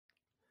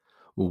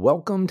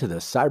Welcome to the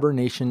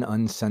Cybernation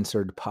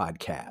Uncensored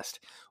podcast.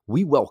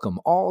 We welcome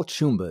all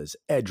Choombas,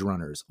 Edge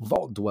Runners,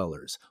 Vault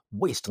Dwellers,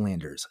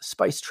 Wastelanders,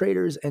 Spice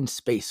Traders, and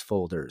Space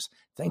Folders.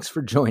 Thanks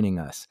for joining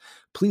us.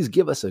 Please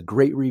give us a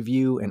great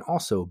review and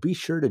also be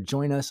sure to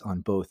join us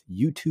on both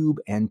YouTube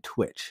and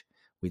Twitch.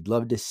 We'd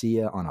love to see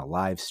you on a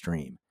live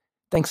stream.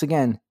 Thanks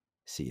again.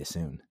 See you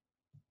soon.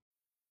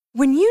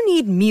 When you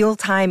need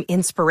mealtime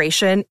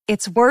inspiration,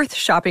 it's worth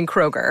shopping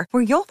Kroger,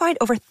 where you'll find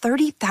over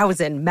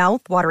 30,000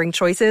 mouth-watering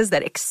choices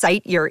that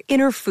excite your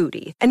inner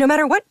foodie. And no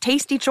matter what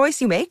tasty choice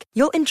you make,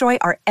 you'll enjoy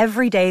our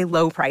everyday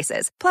low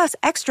prices, plus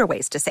extra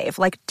ways to save,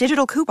 like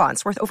digital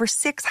coupons worth over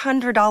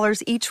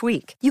 $600 each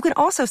week. You can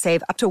also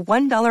save up to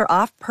 $1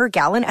 off per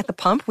gallon at the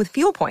pump with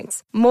fuel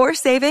points. More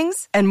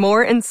savings and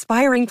more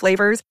inspiring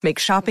flavors make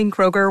shopping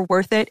Kroger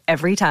worth it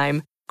every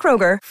time.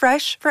 Kroger,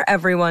 fresh for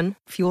everyone.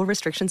 Fuel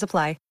restrictions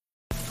apply.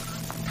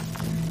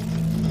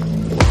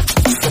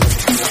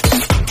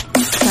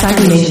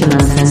 Cybernation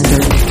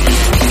Uncensored.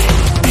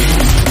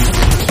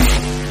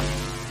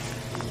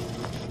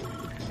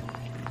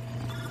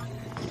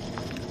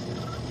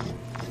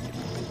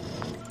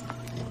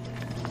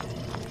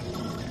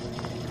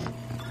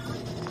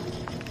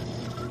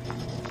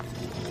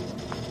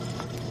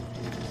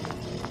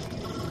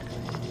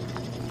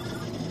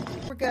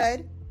 We're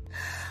good.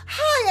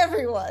 Hi,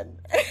 everyone.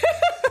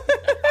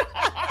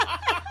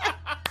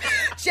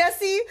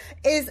 Jesse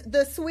is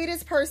the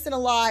sweetest person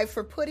alive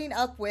for putting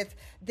up with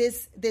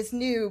this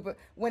noob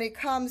when it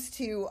comes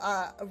to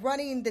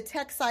running the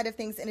tech side of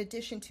things in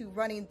addition to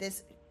running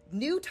this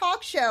new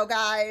talk show,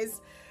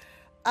 guys.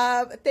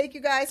 Thank you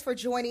guys for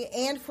joining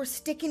and for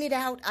sticking it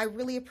out. I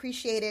really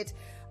appreciate it.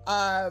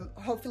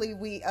 Hopefully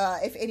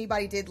if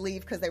anybody did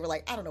leave because they were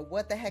like, I don't know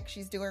what the heck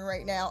she's doing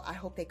right now, I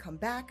hope they come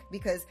back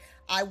because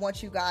I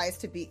want you guys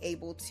to be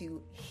able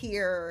to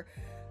hear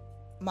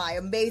my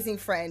amazing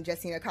friend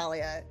Jesse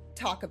Nakalia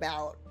talk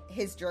about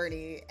his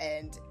journey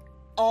and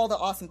all the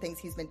awesome things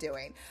he's been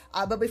doing.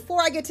 But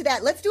before I get to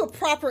that, let's do a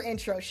proper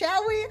intro,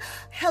 shall we?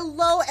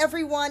 Hello,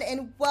 everyone,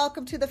 and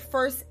welcome to the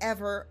first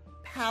ever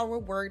Power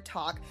Word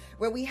Talk,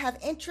 where we have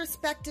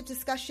introspective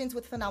discussions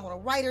with phenomenal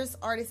writers,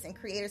 artists, and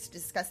creators to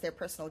discuss their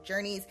personal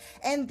journeys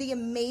and the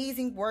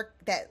amazing work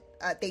that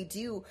they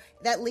do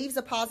that leaves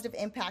a positive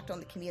impact on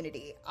the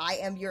community. I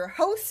am your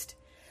host,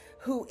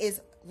 who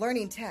is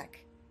learning tech,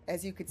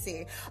 as you could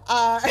see.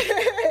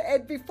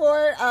 And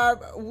before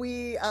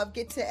we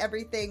get to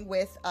everything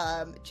with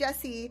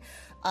Jesse,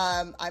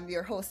 I'm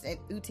your host,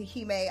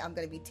 Utahime. I'm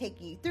going to be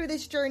taking you through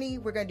this journey.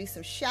 We're going to do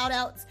some shout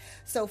outs.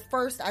 So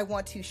first, I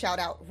want to shout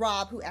out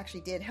Rob, who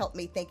actually did help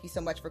me. Thank you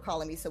so much for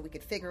calling me so we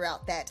could figure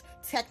out that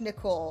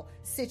technical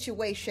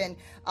situation,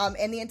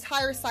 and the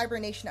entire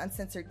Cybernation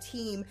Uncensored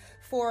team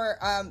for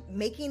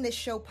making this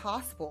show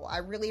possible. I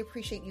really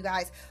appreciate you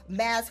guys.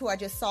 Maz, who I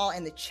just saw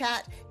in the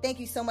chat, thank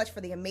you so much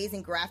for the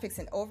amazing graphics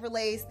and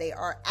overlays. They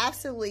are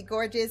absolutely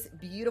gorgeous,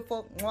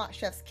 beautiful. Mwah,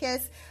 chef's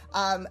kiss.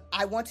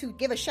 I want to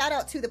give a shout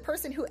out to the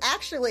person who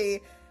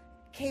actually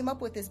came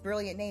up with this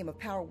brilliant name of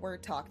Power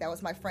Word Talk. That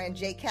was my friend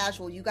Jay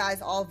Casual. You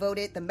guys all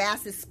voted. The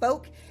masses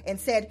spoke and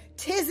said,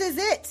 "'Tis is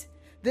it.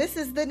 This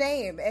is the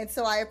name." And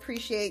so I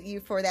appreciate you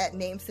for that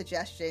name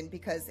suggestion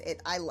because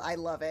I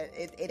love it.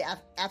 It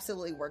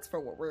absolutely works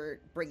for what we're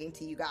bringing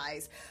to you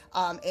guys.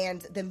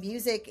 And the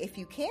music, if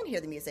you can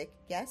hear the music,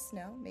 yes,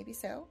 no, maybe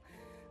so.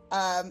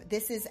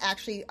 This is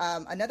actually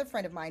another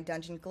friend of mine,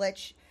 Dungeon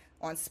Glitch,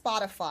 on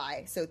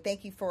Spotify. So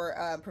thank you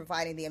for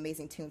providing the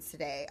amazing tunes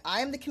today.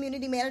 I am the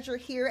community manager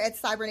here at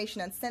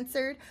Cybernation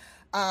Uncensored.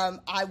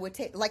 I would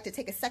like to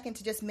take a second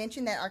to just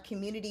mention that our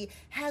community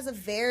has a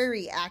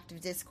very active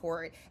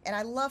Discord, and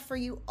I love for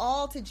you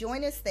all to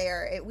join us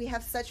there. We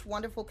have such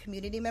wonderful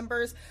community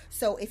members,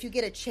 so if you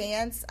get a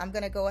chance, I'm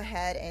going to go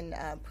ahead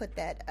and put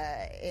that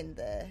in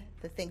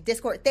the thing.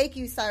 Discord, thank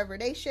you,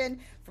 Cybernation,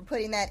 for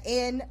putting that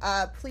in.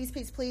 Please,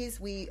 please, please,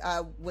 we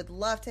would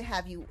love to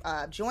have you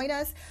join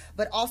us,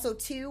 but also,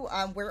 too,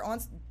 we're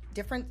on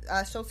different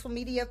social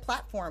media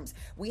platforms.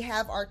 We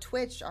have our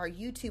Twitch, our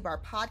YouTube, our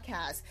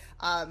podcast.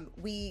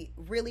 We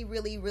really,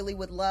 really, really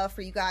would love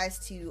for you guys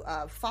to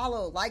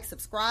follow, like,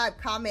 subscribe,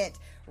 comment,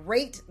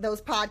 rate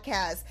those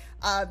podcasts.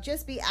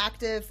 Just be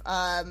active.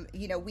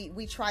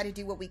 We try to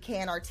do what we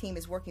can. Our team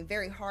is working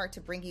very hard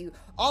to bring you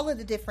all of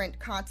the different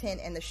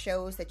content and the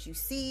shows that you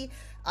see,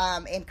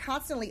 and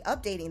constantly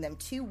updating them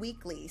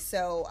weekly.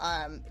 So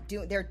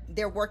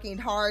they're working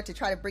hard to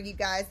try to bring you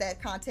guys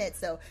that content.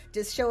 So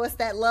just show us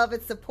that love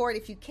and support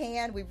if you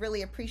can. We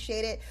really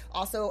appreciate it.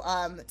 Also,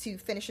 to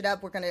finish it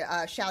up, we're going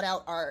to shout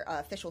out our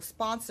official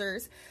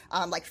sponsors,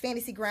 like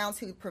Fantasy Grounds,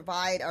 who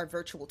provide our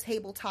virtual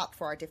tabletop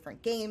for our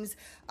different games.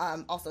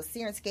 Also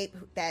Sirenscape,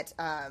 that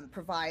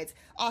provides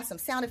awesome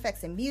sound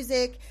effects and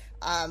music.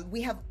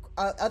 We have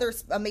other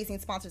amazing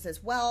sponsors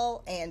as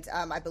well, and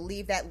I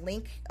believe that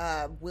link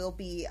will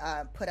be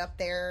put up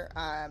there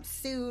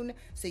soon,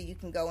 so you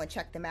can go and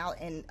check them out.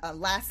 And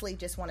lastly,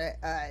 just want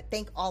to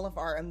thank all of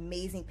our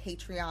amazing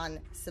Patreon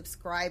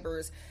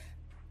subscribers.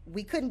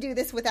 we couldn't do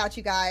this without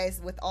you guys,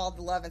 with all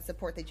the love and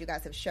support that you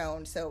guys have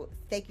shown. So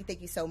thank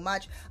you so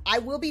much. I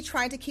will be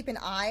trying to keep an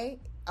eye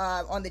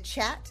on the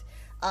chat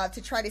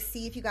to try to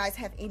see if you guys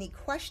have any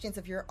questions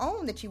of your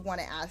own that you want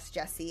to ask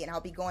Jesse, and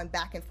I'll be going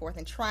back and forth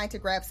and trying to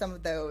grab some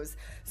of those.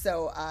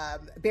 So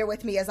bear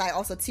with me as I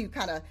also too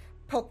kind of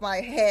poke my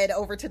head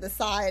over to the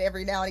side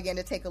every now and again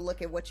to take a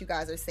look at what you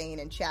guys are saying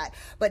in chat.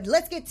 But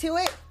let's get to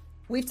it.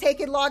 We've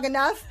taken long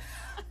enough,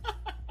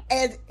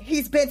 and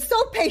he's been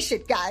so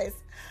patient, guys.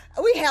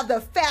 We have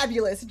the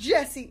fabulous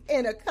Jesse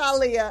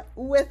Inakalia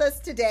with us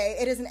today.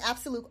 It is an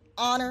absolute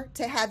honor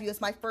to have you as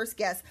my first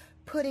guest,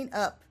 putting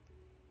up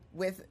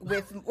with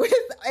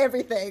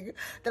everything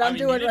that I'm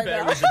doing right now. You did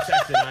better with the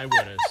tech than I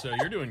would have, so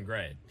you're doing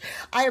great.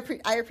 I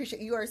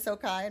appreciate you. Are so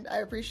kind. I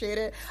appreciate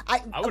it.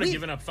 I would have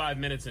given up 5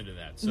 minutes into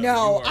that. So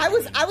no, I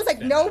was like,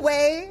 no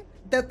way.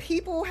 The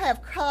people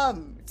have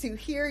come to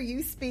hear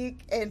you speak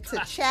and to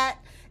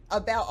chat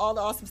about all the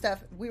awesome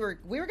stuff. We were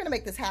going to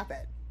make this happen.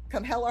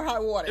 Come hell or high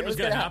water. It was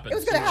going to happen. It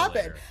was going to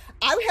happen.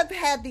 I have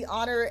had the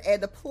honor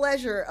and the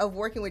pleasure of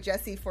working with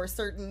Jesse for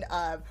certain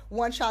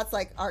one-shots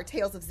like our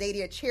Tales of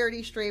Xadia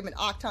charity stream and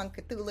Octon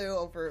Cthulhu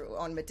over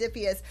on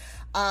Modiphius.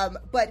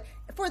 But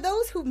for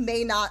those who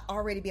may not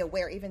already be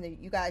aware, even though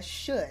you guys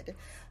should,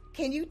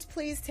 can you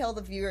please tell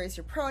the viewers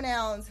your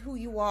pronouns, who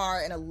you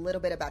are, and a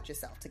little bit about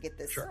yourself to get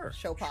this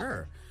show popping?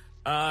 Sure.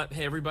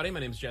 Hey, everybody. My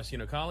name is Jesse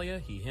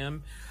Inakalia, he,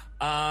 him.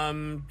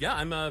 I'm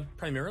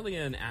primarily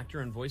an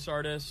actor and voice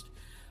artist.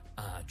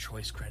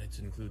 Choice credits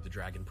include The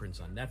Dragon Prince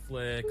on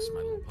Netflix,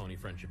 My Little Pony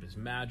Friendship is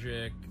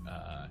Magic,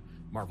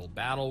 Marvel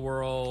Battle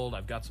World.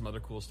 I've got some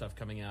other cool stuff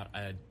coming out.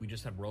 We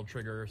just had World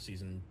Trigger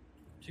season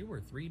 2 or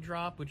 3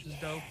 drop, which is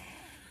dope.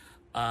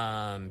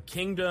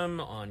 Kingdom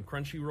on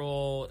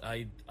Crunchyroll.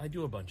 I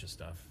do a bunch of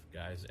stuff,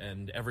 guys,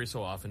 and every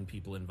so often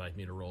people invite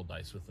me to roll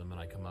dice with them, and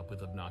I come up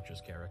with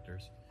obnoxious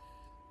characters.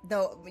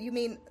 No, you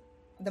mean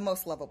the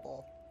most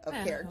lovable of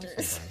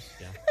characters.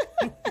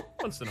 Yeah.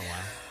 Once in a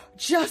while.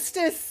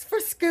 Justice for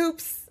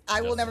Scoops.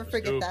 I will never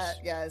forget that.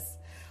 Yes.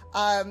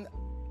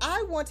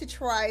 I want to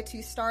try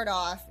to start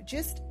off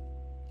just,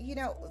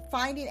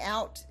 finding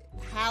out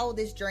how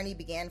this journey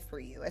began for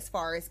you as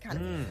far as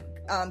kind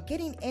of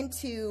getting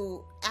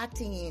into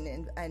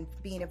acting and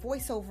being a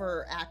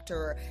voiceover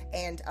actor,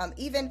 and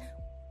even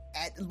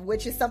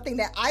which is something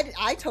that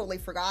I totally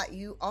forgot.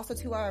 You also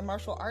too are a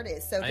martial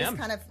artist. So just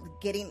kind of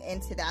getting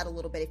into that a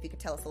little bit, if you could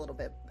tell us a little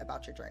bit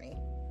about your journey.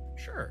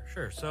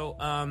 Sure. So,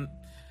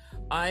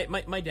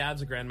 my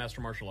dad's a grandmaster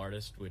martial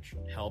artist, which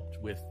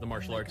helped with the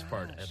martial arts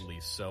part at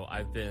least. So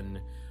I've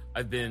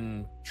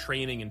been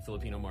training in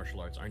Filipino martial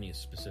arts, Arnis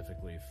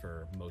specifically,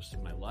 for most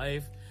of my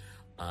life.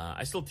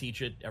 I still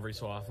teach it every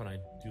so often. I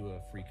do a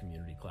free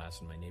community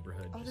class in my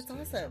neighborhood. Oh, that's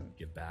awesome.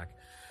 Give back.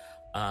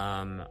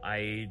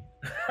 I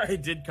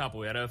did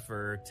capoeira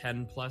for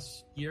 10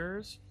 plus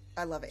years.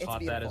 I love it. It's taught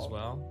beautiful. that as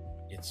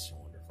well. It's so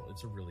wonderful.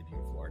 It's a really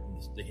beautiful art,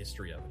 and the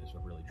history of it is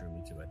what really drew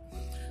me to it.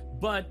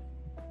 But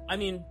I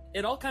mean,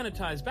 it all kind of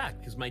ties back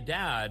because my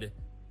dad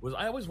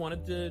I always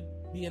wanted to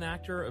be an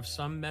actor of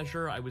some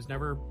measure. I was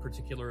never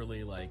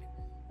particularly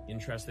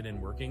interested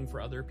in working for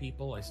other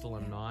people. I still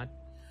am not.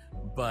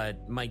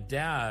 But my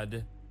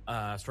dad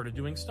started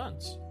doing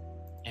stunts,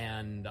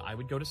 and I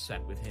would go to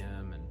set with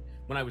him, and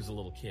when I was a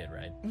little kid,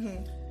 right?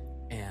 Mm-hmm.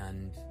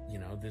 And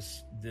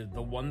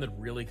the one that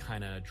really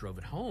kind of drove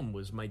it home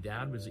was my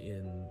dad was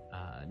in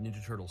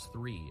Ninja Turtles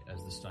 3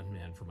 as the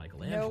stuntman for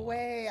Michelangelo. No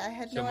way, I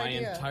had no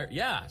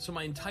idea. So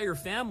my entire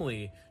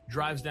family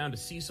drives down to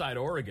Seaside,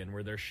 Oregon,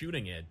 where they're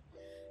shooting it,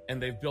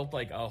 and they've built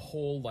a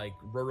whole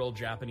rural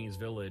Japanese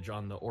village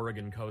on the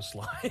Oregon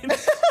coastline.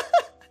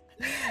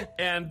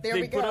 And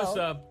they put us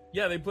up.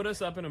 Yeah, they put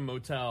us up in a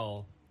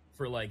motel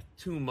for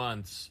 2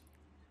 months,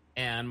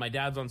 and my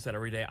dad's on set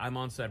every day. I'm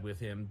on set with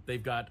him.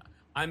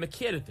 I'm a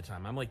kid at the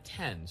time. I'm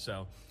 10,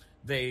 so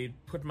they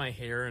put my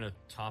hair in a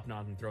top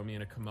knot and throw me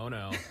in a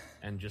kimono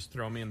and just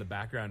throw me in the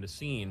background of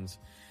scenes.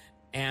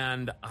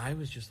 And I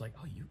was just like,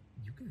 oh, you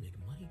can make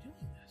money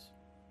doing this.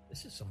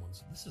 This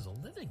is a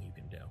living you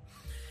can do.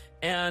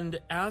 And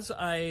as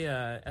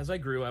I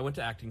grew, I went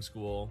to acting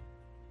school,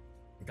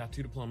 got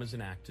 2 diplomas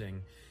in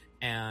acting,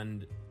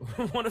 and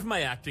one of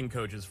my acting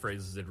coaches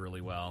phrases it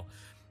really well,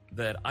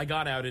 that I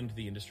got out into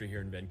the industry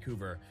here in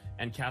Vancouver,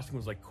 and casting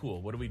was like,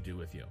 cool, what do we do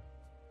with you?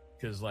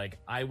 Because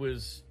I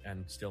was,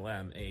 and still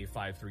am, a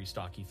 5'3"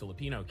 stocky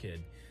Filipino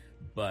kid,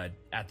 but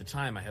at the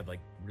time I had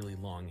really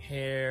long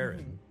hair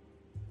and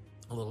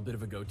a little bit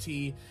of a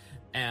goatee,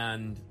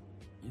 and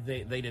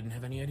they didn't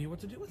have any idea what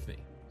to do with me.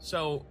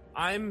 So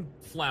I'm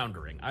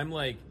floundering. I'm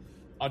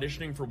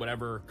auditioning for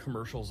whatever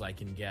commercials I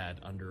can get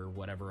under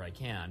whatever I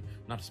can.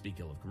 Not to speak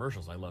ill of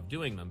commercials, I love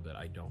doing them, but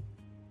I don't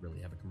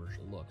really have a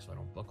commercial look, so I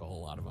don't book a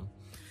whole lot of them.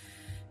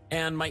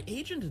 And my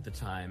agent at the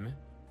time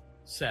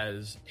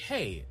says,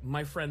 hey,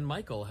 my friend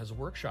Michael has a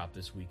workshop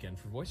this weekend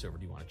for voiceover.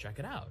 Do you want to check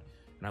it out?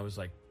 And I was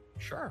like,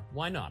 sure,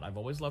 why not? I've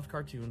always loved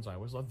cartoons. I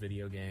always loved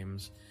video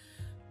games.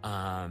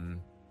 I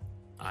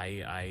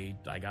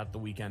got the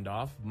weekend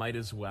off. Might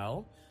as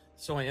well.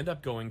 So I end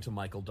up going to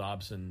Michael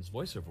Dobson's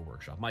voiceover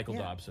workshop. Michael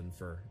Yeah. Dobson,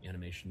 for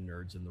animation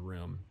nerds in the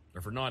room,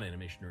 or for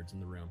non-animation nerds in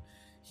the room.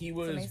 He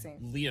was amazing.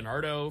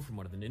 Leonardo from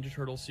one of the Ninja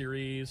Turtle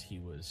series. He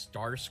was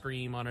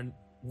Starscream on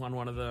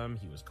one of them.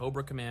 He was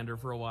Cobra Commander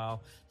for a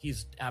while.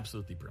 He's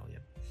absolutely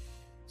brilliant.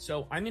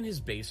 So I'm in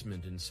his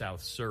basement in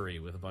South Surrey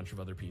with a bunch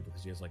of other people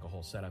because he has like a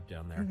whole setup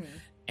down there.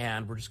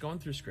 And we're just going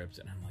through scripts,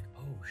 and I'm like,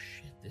 oh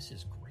shit, this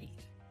is great.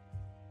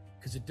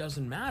 Because it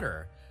doesn't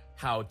matter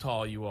how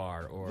tall you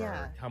are, or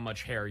Yeah. how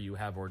much hair you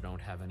have or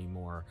don't have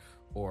anymore,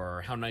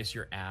 or how nice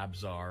your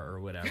abs are, or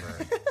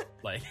whatever.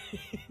 Like,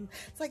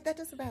 It's like, that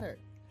doesn't matter.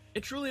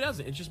 it truly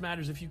doesn't. It just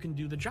matters if you can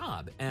do the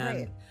job.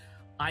 And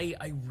Right.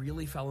 I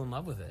really fell in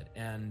love with it.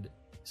 And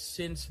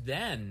since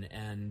then,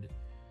 and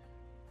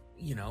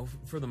you know,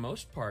 for the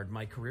most part,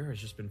 my career has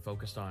just been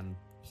focused on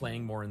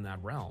playing more in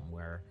that realm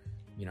where,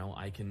 you know,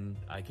 I can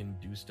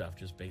do stuff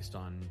just based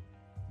on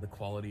the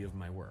quality of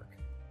my work.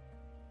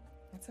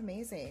 That's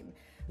amazing.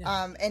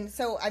 Yeah. And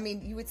so, I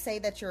mean, you would say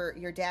that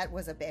your dad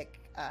was a big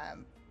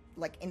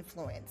like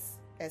influence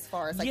as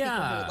far as like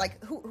Yeah.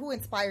 people who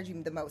inspired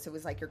you the most? It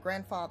was like your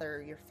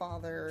grandfather, your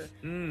father.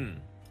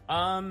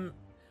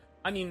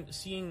 I mean,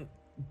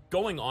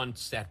 going on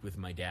set with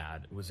my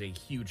dad was a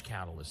huge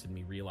catalyst in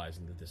me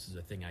realizing that this is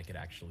a thing I could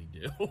actually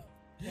do.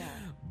 Yeah.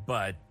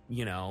 But,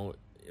 you know,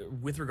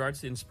 with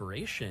regards to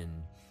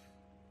inspiration,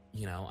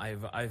 you know,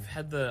 I've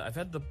had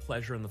the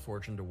pleasure and the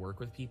fortune to work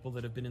with people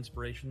that have been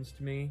inspirations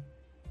to me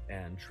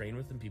and train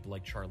with them. People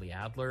like Charlie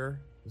Adler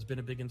has been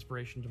a big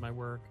inspiration to my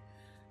work.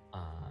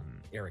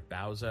 Eric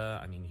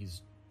Bauza, I mean,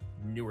 he's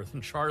newer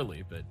than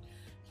Charlie, but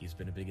he's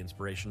been a big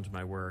inspiration to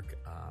my work.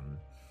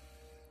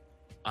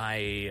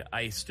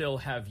 I still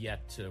have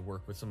yet to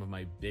work with some of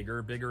my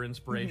bigger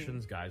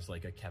inspirations, guys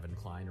like a Kevin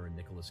Kline or a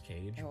Nicolas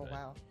Cage. Oh but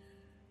wow.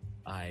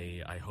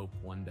 I hope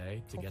one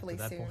day to Hopefully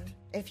get to that soon. point.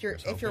 If you're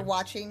Here's hoping.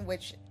 watching,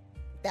 which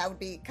that would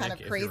be kind Nick,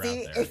 of if you're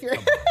crazy. out there, If you're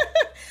come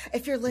on.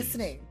 if you're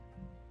listening,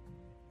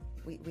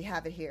 we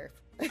have it here.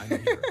 I'm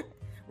here.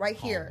 Right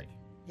Call here. me.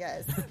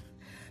 Yes.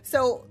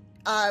 So,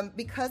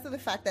 because of the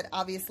fact that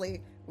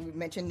obviously we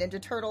mentioned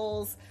Ninja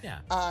Turtles, Yeah.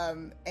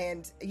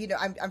 and you know,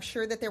 I'm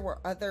sure that there were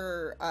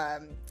other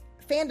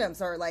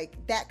fandoms or like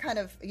that kind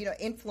of, you know,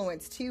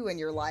 influence too in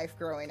your life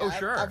growing Oh, up.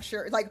 sure. I'm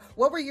sure. Like,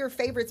 what were your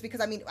favorites?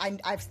 Because I mean,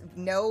 I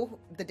know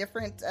the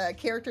different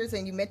characters,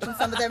 and you mentioned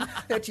some of them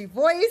that you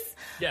voice.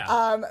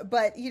 Yeah.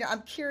 But you know,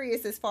 I'm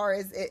curious as far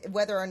as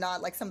whether or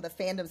not like some of the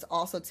fandoms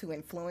also too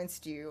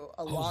influenced you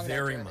along that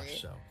very journey.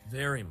 much so.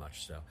 Very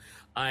much so.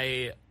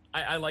 I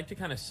like to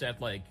kind of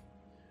set like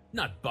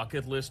not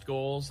bucket list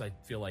goals. I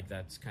feel like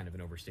that's kind of an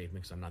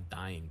overstatement because I'm not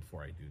dying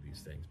before I do these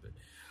things, but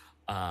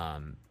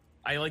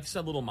I like to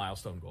set little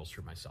milestone goals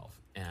for myself.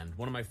 And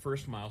one of my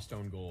first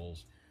milestone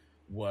goals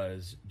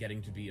was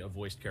getting to be a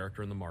voiced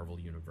character in the Marvel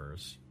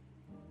universe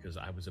because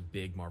I was a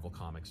big Marvel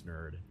Comics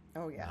nerd.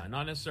 Oh yeah.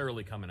 Not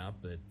necessarily coming up,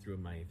 but through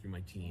my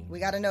teens. We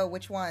got to know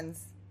which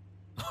ones.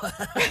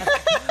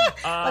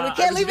 I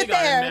can't was leave a it big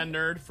there. Iron Man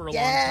nerd for a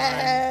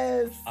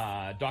Yes. long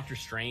time. Doctor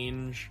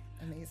Strange.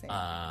 Amazing.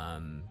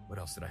 What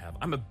else did I have?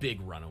 I'm a big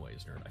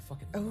Runaways nerd. I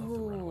fucking love the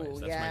Ooh, Runaways.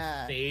 That's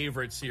yeah. my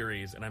favorite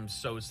series, and I'm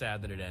so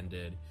sad that it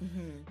ended.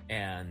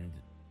 And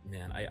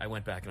man, I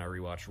went back and I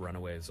rewatched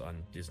Runaways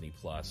on Disney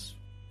Plus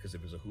because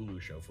it was a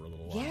Hulu show for a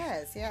little while.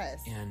 Yes, yes.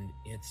 And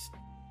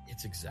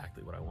it's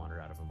exactly what I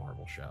wanted out of a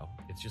Marvel show.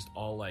 It's just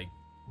all like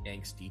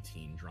angsty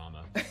teen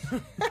drama.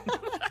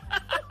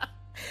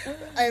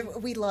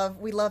 We love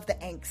the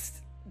angst,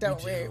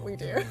 don't we? We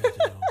do.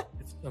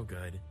 It's so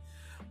good.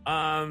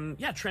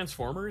 Yeah,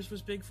 Transformers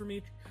was big for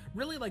me.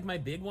 Really, like my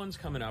big ones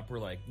coming up were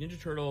like Ninja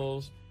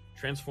Turtles,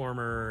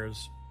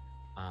 Transformers.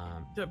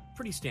 They're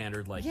pretty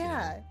standard, like you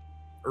know,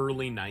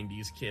 early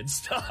 '90s kid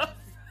stuff.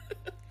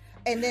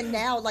 And then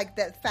now, like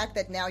the fact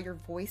that now you're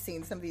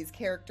voicing some of these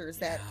characters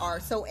that are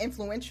so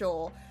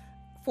influential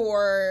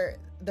for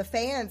the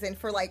fans and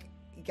for like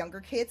younger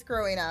kids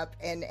growing up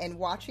and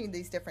watching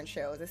these different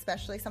shows,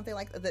 especially something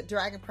like the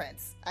Dragon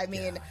Prince. I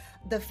mean,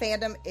 the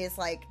fandom is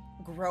like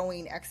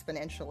growing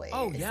exponentially.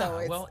 Oh yeah,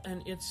 so well,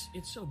 and it's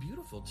so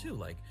beautiful too.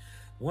 Like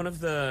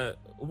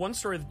one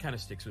story that kind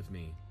of sticks with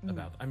me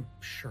about. I'm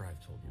sure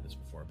I've told you this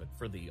before, but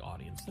for the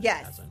audience that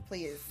yes, hasn't,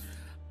 please.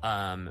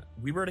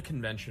 We were at a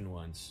convention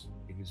once.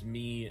 It was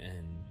me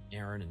and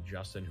Aaron and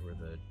Justin, who are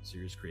the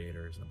series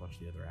creators, and a bunch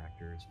of the other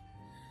actors.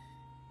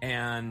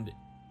 And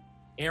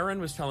Aaron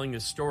was telling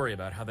this story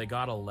about how they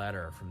got a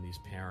letter from these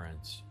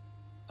parents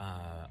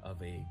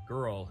of a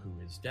girl who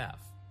is deaf,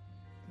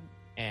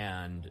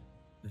 and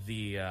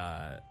the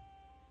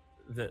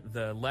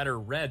letter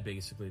read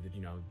basically that,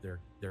 you know,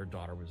 their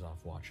daughter was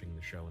off watching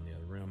the show in the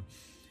other room,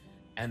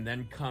 and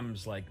then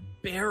comes like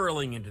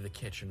barreling into the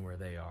kitchen where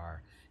they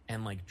are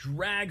and like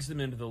drags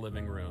them into the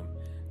living room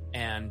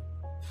and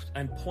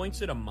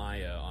points at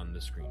Amaya on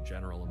the screen,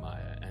 General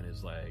Amaya, and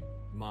is like,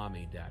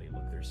 "Mommy, Daddy,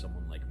 look, there's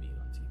someone like me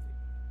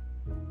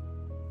on TV."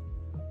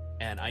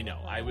 And I know,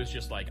 I was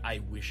just like, I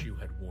wish you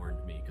had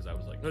warned me, because I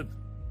was like,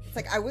 It's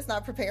like, I was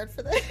not prepared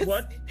for this.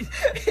 What?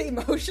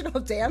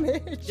 Emotional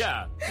damage.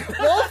 Yeah.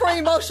 Roll for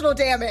emotional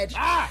damage.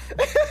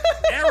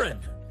 Aaron.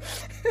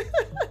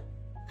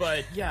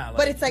 But yeah.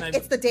 But it's like,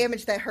 it's the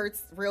damage that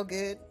hurts real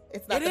good.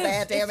 It's not the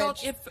bad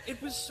damage.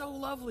 It was so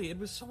lovely. It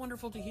was so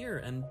wonderful to hear.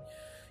 And,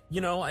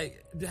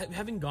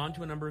 having gone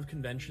to a number of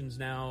conventions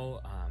now,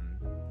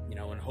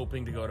 and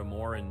hoping to go to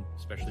more, and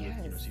especially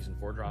with season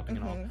 4 dropping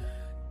and all,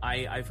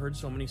 I've heard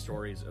so many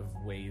stories of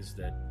ways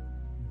that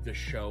the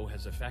show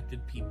has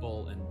affected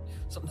people, and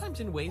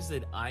sometimes in ways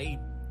that I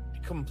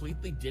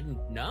completely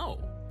didn't know.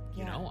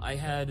 I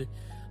had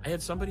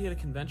somebody at a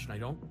convention. I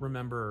don't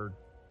remember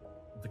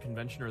the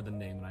convention or the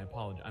name, and I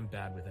apologize. I'm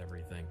bad with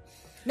everything.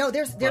 No,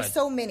 there's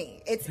so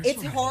many.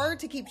 It's hard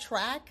to keep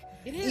track.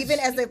 It is. Even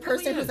as a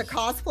person who's a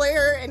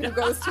cosplayer and who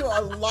goes to a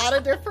lot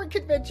of different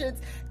conventions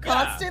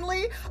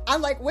constantly.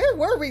 I'm like, where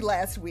were we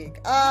last week?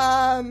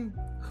 What?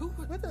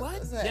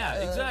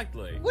 Yeah,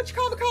 exactly. Which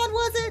Comic-Con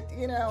was it?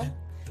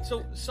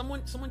 So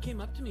someone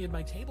came up to me at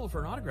my table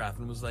for an autograph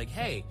and was like,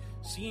 "Hey,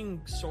 seeing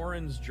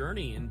Soren's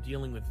journey and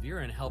dealing with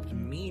Viren helped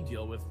me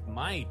deal with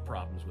my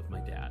problems with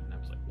my dad." And I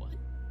was like, "What?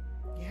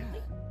 Yeah.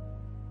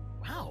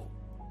 Wow."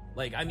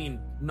 Like, I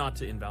mean, not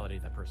to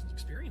invalidate that person's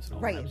experience and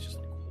all, right. But I was just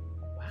like,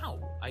 "Wow,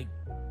 I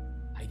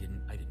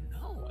didn't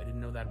know. I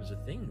didn't know that was a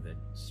thing that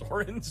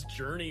Soren's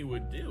journey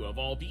would do, of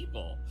all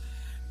people."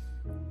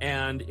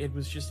 And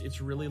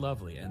it's really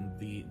lovely, and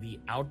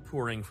the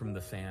outpouring from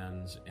the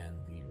fans and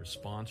the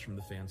response from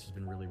the fans has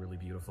been really, really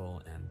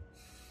beautiful. And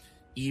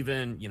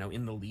even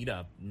in the lead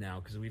up now,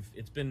 because we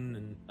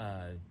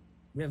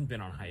haven't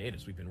been on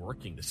hiatus, we've been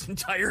working this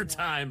entire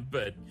time,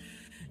 but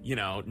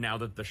now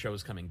that the show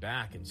is coming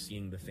back and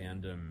seeing the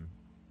fandom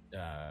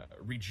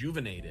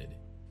rejuvenated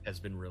has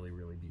been really,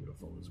 really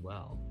beautiful as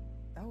well.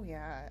 Oh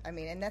yeah, I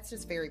mean, and that's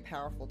just very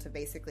powerful to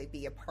basically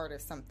be a part of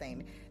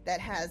something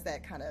that has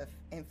that kind of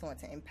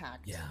influence and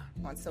impact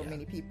on so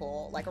many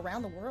people, like,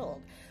 around the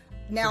world.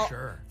 Now,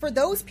 for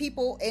those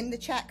people in the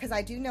chat, because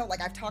I do know,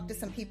 like, I've talked to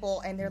some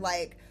people and they're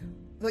like,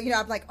 well,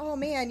 I'm like, oh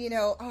man,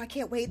 I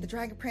can't wait, the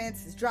Dragon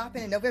Prince is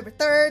dropping on November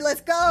 3rd, let's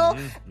go.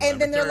 And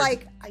then they're 3rd.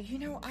 like,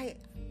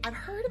 I've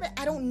heard of it.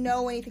 I don't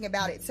know anything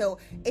about it. So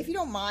if you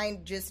don't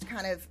mind, just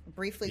kind of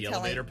briefly the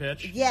telling elevator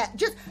pitch. Yeah,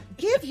 just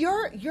give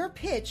your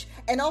pitch,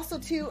 and also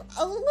to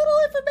a little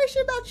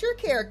information about your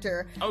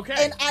character.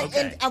 Okay.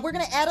 And we're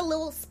gonna add a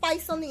little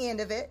spice on the end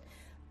of it.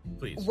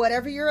 Please.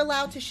 Whatever you're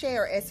allowed to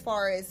share, as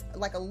far as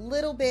like a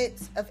little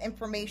bit of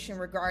information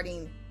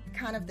regarding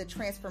kind of the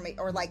transformation,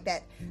 or like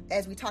that,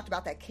 as we talked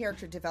about, that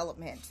character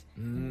development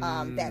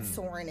that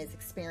Soren is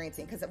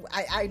experiencing, because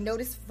I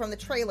noticed from the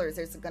trailers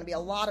there's going to be a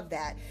lot of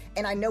that,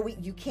 and I know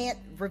you can't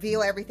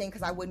reveal everything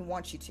because I wouldn't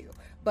want you to,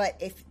 but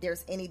if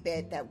there's any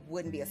bit that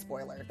wouldn't be a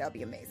spoiler, that'd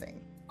be amazing.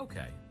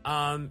 Okay.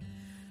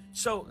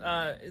 So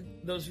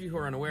those of you who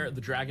are unaware, the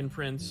Dragon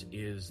Prince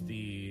is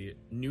the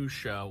new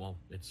show. Well,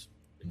 it's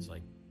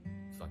like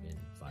fucking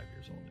 5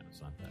 years old now. It's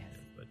not that new,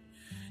 but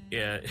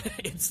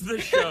it's the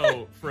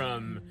show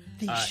from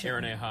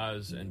Aaron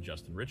Ahaz and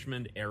Justin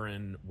Richmond.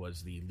 Aaron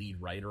was the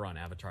lead writer on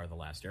Avatar: The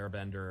Last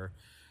Airbender.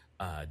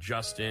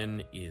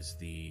 Justin was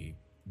the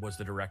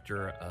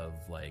director of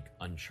like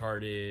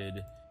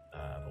Uncharted,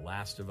 The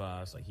Last of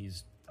Us. Like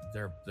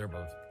they're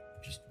both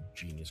just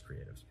genius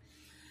creatives.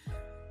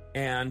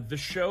 And the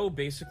show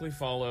basically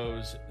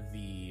follows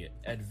the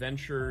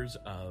adventures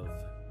of...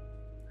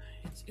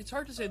 It's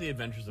hard to say the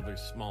adventures of a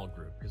small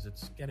group because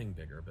it's getting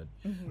bigger, but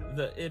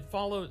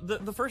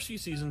the first few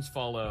seasons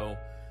follow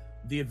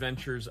the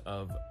adventures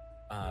of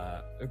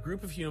a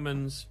group of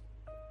humans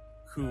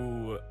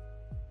and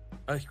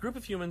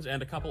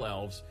a couple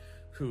elves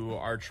who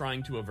are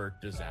trying to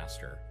avert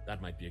disaster. That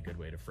might be a good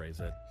way to phrase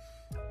it.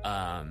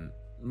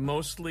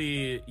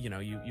 Mostly,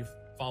 you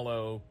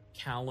follow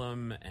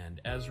Callum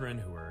and Ezran,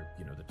 who are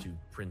the two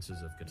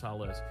princes of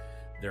Catalyst,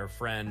 their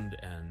friend,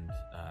 and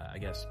I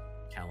guess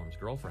Callum's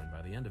girlfriend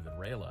by the end of it,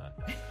 Rayla,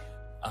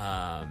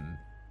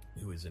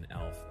 who is an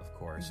elf, of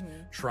course,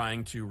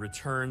 trying to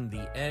return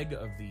the egg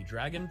of the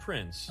Dragon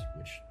Prince,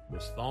 which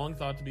was long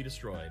thought to be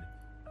destroyed,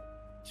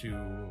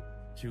 to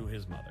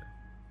his mother.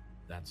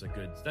 That's a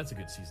good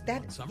season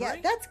one summary. Yeah,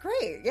 that's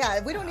great.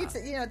 Yeah, we don't need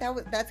to,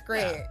 that's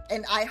great. Yeah.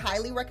 And I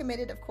highly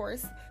recommend it, of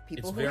course.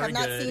 People who have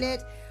not seen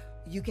it,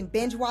 you can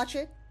binge watch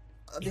it.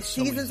 The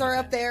seasons are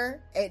up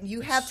there, and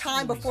you have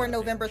time before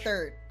November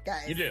 3rd,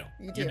 guys. You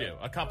do.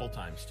 A couple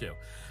times, too.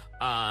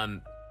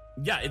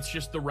 Yeah, it's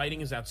just the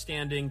writing is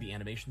outstanding. The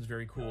animation's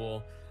very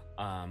cool.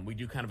 We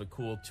do kind of a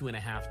cool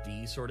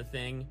 2.5D sort of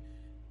thing,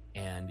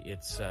 and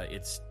it's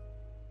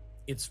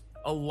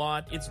a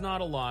lot. It's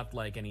not a lot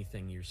like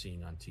anything you're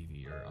seeing on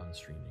TV or on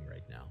streaming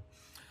right now.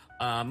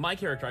 My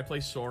character, I play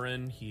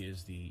Soren. He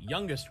is the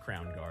youngest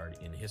Crown Guard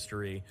in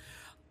history.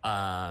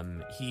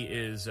 He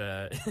is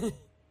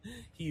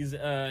he's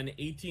an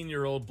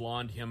 18-year-old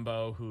blonde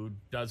himbo who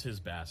does his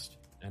best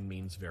and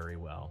means very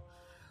well.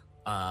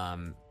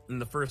 In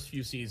the first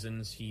few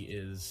seasons, he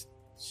is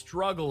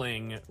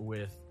struggling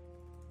with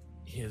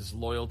his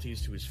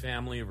loyalties to his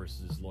family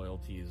versus his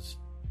loyalties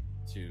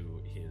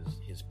to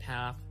his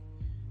path.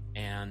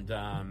 And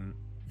man,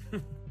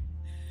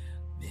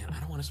 I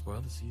don't want to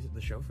spoil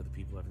the show for the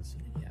people who haven't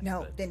seen it yet.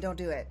 No, then don't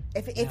do it.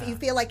 If you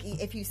feel like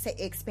if you say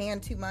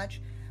expand too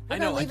much, we're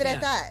gonna leave it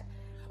at that.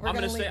 I'm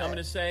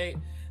gonna say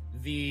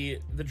the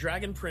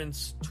Dragon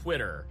Prince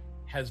Twitter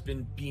has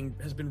been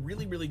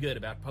really, really good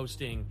about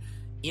posting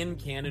in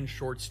canon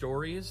short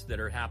stories that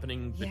are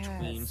happening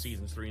between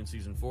seasons 3 and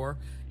season 4.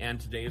 And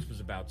today's was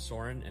about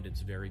Soren, and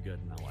it's very good,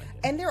 and I like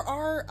it. And there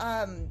are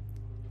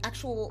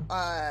actual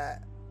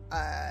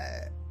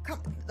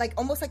like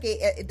almost like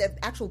the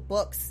actual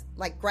books,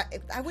 like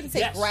I wouldn't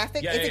say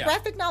graphic. Is it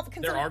graphic novel?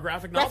 There are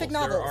graphic novels. Graphic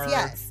novels,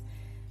 yes.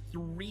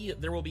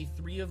 There will be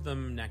 3 of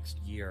them next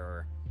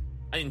year.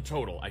 In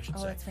total, I should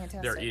say. That's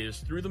fantastic. There is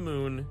Through the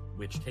Moon,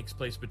 which takes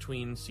place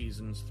between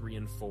seasons 3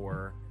 and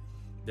 4.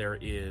 There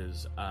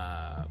is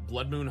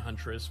Blood Moon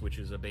Huntress, which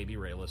is a Baby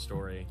Rayla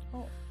story.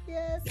 Oh,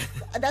 yes.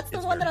 That's the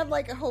one that I'm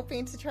like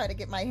hoping to try to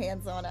get my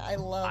hands on. I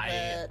love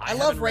it. I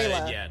love haven't read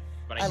Rayla. it yet,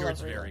 but I hear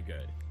it's Rayla. very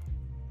good.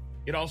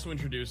 It also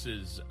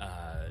introduces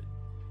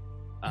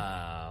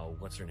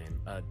what's her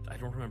name? I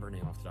don't remember her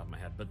name off the top of my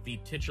head, but the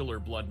titular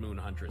Blood Moon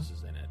Huntress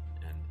is in it.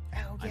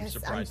 Oh, yes. I'm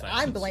surprised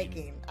I'm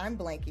blanking. I'm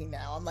blanking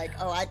now. I'm like,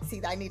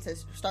 I need to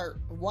start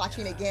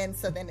watching again,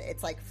 so then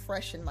it's like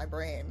fresh in my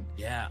brain.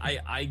 Yeah,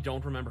 I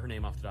don't remember her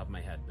name off the top of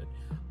my head, but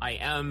I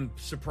am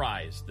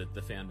surprised that the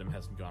fandom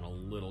hasn't gone a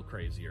little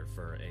crazier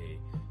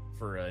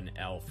for an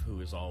elf who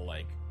is all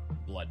like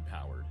blood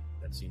powered.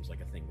 That seems like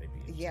a thing they'd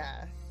be into.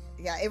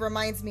 Yeah, it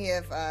reminds me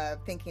of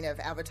thinking of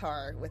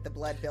Avatar with the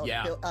blood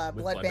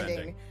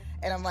bending.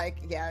 And I'm like,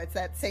 it's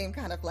that same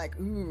kind of like,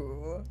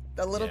 ooh,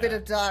 a little bit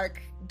of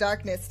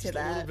darkness to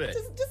that. A little bit.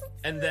 Just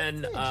and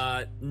then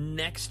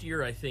next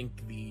year, I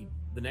think the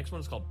next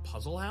one is called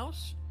Puzzle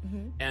House,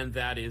 and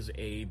that is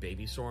a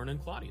Baby Soren and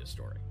Claudia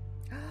story.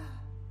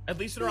 At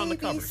least they're on the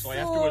cover, so I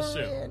have to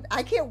assume.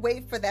 I can't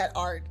wait for that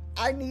art.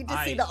 I need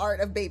to see the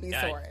art of Baby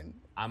Soren.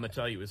 I'm gonna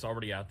tell you, it's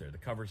already out there. The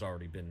cover's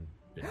already been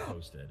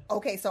posted.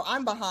 Okay, so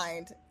I'm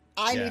behind.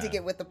 I need to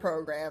get with the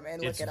program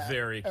and look it up. It's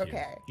very cute.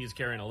 Okay. He's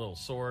carrying a little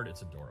sword.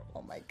 It's adorable.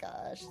 Oh my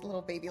gosh,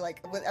 little baby,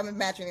 like I'm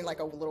imagining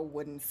like a little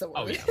wooden sword.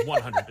 Oh yeah,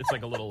 100. It's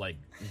like a little like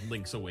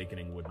Link's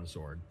Awakening wooden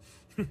sword.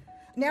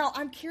 Now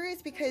I'm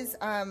curious because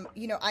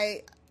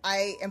I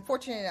am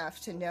fortunate enough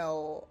to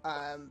know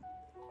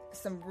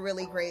some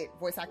really great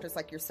voice actors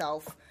like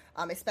yourself,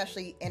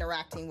 especially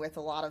interacting with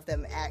a lot of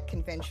them at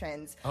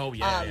conventions. Oh,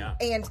 yeah.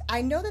 And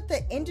I know that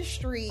the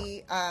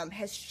industry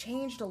has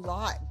changed a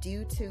lot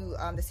due to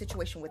the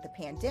situation with the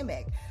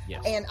pandemic.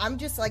 Yes. And I'm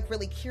just like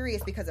really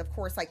curious because, of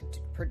course, like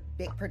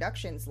big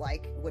productions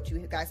like what you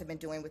guys have been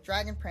doing with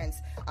Dragon Prince,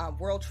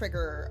 World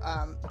Trigger,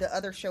 the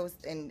other shows,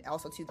 and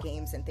also 2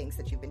 games and things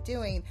that you've been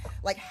doing.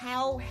 Like,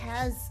 how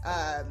has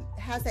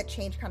that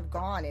change kind of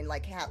gone, and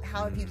like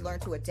how have you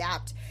learned to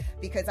adapt?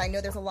 Because I know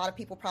there's a lot of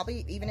people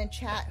probably even in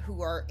chat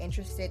who are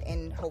interested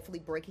in hopefully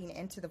breaking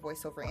into the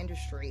voiceover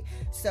industry.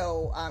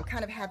 So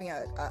kind of having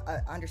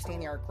a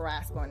understanding or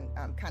grasp on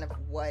kind of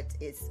what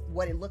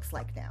it looks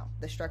like now,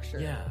 the structure.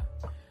 Yeah,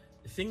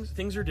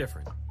 things are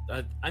different.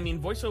 I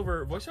mean,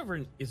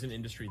 voiceover is an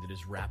industry that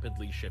is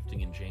rapidly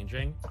shifting and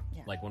changing,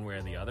 like one way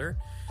or the other.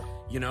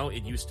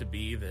 It used to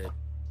be that,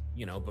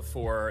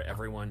 before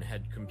everyone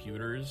had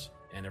computers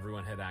and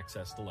everyone had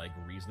access to like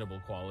reasonable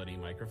quality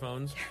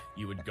microphones,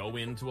 you would go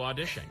in to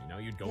audition.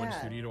 You'd go in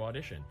studio to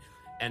audition.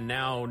 And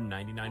now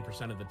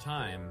 99% of the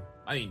time,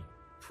 I mean,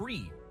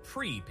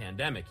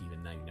 pre-pandemic, even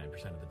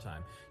 99% of the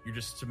time, you're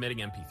just submitting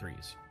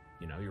MP3s.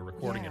 You're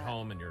recording at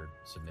home and you're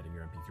submitting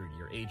your MP3 to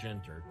your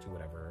agent or to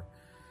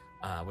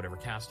whatever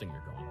casting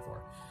you're going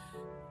for.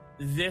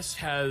 This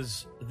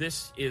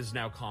is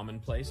now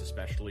commonplace,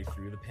 especially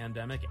through the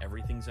pandemic.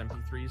 Everything's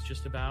MP3s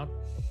just about.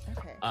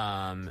 Okay.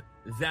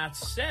 That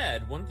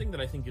said, one thing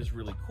that I think is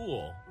really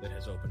cool that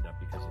has opened up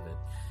because of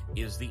it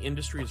is the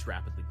industry is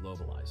rapidly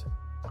globalizing.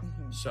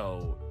 Mm-hmm.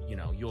 So,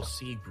 you'll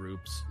see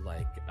groups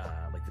like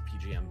the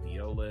PGM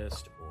VO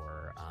list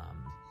or,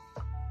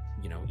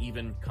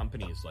 even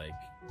companies like,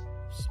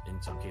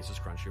 in some cases,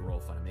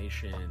 Crunchyroll,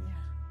 Funimation,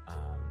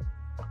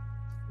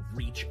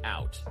 reach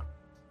out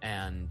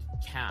and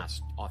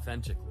cast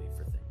authentically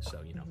for things.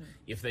 So,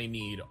 if they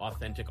need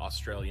authentic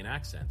Australian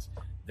accents,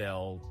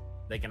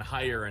 they can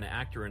hire an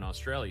actor in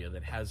Australia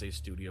that has a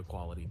studio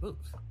quality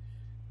booth.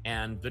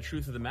 And the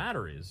truth of the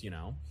matter is,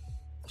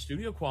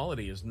 studio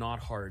quality is not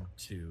hard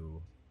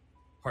to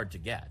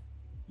get.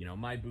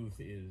 My booth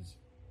is,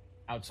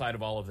 outside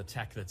of all of the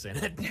tech that's in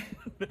it,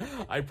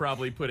 I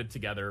probably put it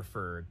together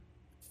for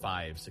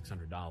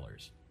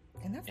 $500-$600.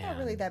 And that's not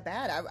really that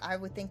bad. I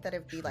would think that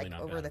it'd be like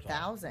over the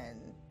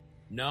 1,000.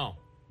 No.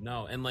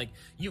 And like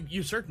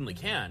you certainly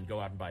can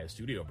go out and buy a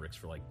studio bricks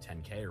for like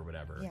 $10K or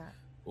whatever. Yeah.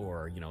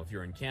 Or, if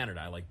you're in Canada,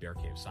 I like Bear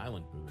Cave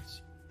Silent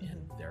booths,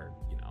 and they're,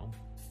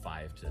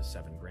 $5,000 to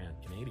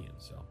 $7,000 Canadian.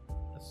 So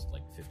that's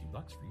like $50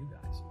 for you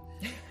guys.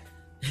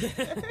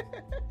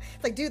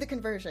 It's like, do the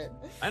conversion.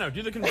 I know,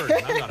 do the conversion.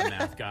 I'm not a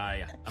math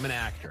guy. I'm an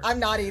actor. I'm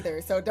not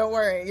either, so don't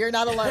worry. You're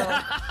not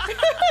alone.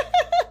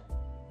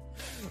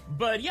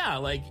 But yeah,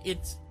 like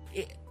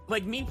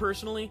like me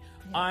personally,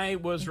 I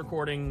was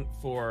recording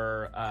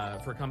for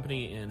a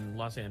company in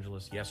Los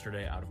Angeles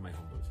yesterday out of my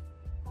home booth.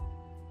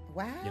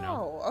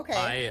 Wow.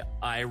 Okay.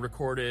 I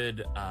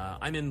recorded.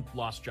 I'm in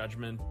Lost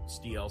Judgment's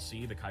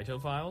DLC, the Kaito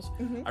Files.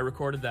 Mm-hmm. I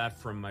recorded that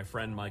from my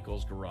friend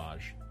Michael's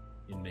garage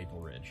in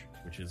Maple Ridge,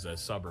 which is a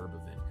suburb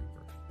of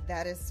Vancouver.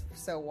 That is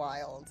so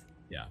wild.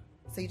 Yeah.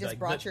 So you just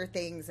brought your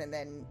things and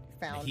then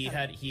found he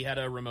had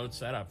a remote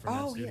setup from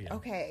that studio. Yeah,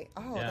 okay.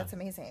 Oh, Yeah. that's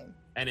amazing.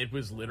 And it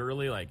was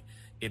literally like,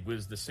 it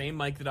was the same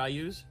mic that I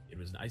use. It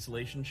was an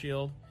isolation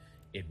shield.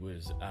 It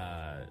was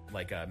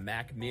like a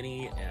Mac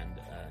Mini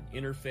and an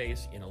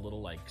interface in a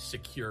little like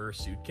secure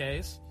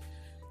suitcase,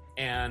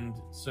 and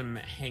some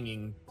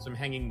hanging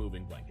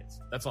moving blankets.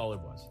 That's all it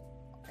was.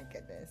 Oh my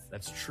goodness.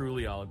 That's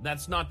truly all.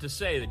 That's not to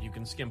say that you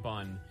can skimp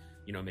on,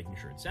 making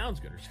sure it sounds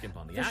good, or skimp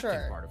on the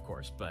acting part, of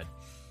course. But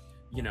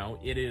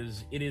it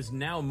is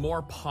now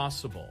more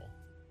possible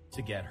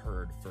to get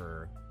heard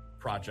for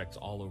projects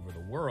all over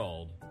the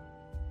world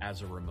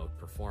as a remote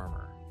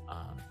performer.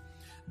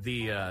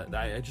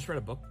 I just read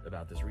a book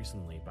about this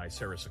recently by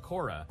Sarah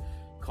Sikora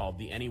called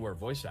The Anywhere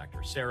Voice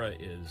Actor. Sarah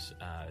is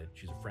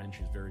she's a friend.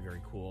 She's very, very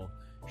cool.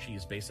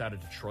 She's based out of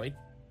Detroit,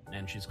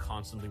 and she's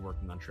constantly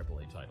working on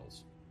AAA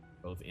titles,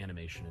 both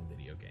animation and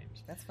video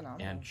games. That's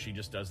phenomenal. And she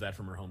just does that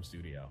from her home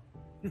studio.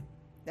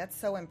 That's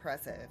so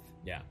impressive.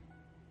 Yeah.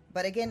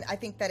 But again, I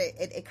think that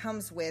it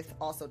comes with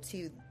also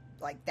too,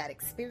 like, that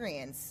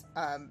experience,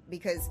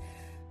 because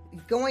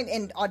going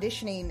and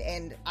auditioning,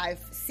 and I've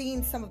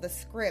seen some of the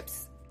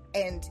scripts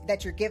and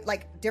that you're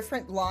like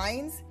different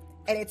lines,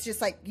 and it's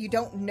just like you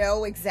don't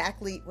know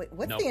exactly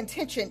what's the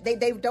intention. They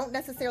don't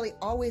necessarily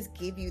always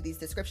give you these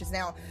descriptions.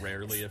 Now,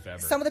 rarely, if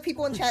ever. Some of the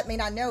people in chat may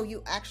not know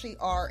you actually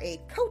are a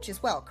coach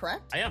as well,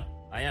 correct? I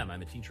am.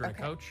 I'm a teacher and a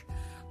coach.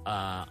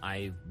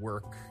 I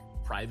work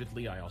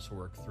privately. I also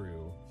work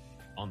through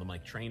On the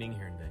Mic training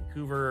here in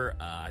Vancouver.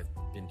 I've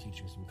been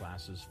teaching some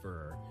classes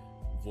for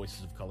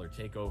Voices of Color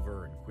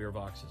Takeover and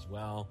Queervox as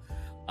well.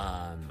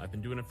 I've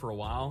been doing it for a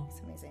while.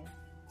 It's amazing.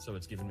 So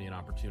it's given me an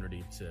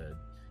opportunity to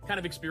kind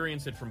of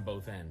experience it from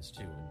both ends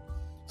too, and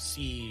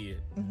see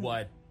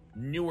what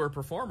newer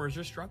performers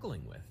are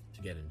struggling with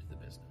to get into the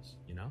business.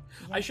 Yeah.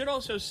 I should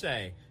also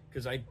say,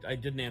 because I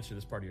didn't answer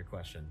this part of your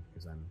question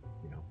because I'm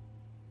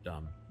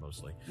dumb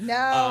mostly.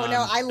 No,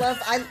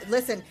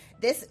 listen,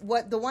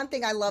 the one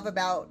thing I love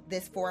about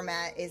this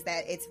format is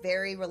that it's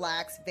very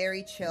relaxed,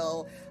 very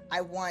chill.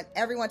 I want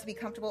everyone to be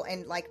comfortable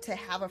and like to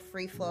have a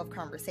free flow of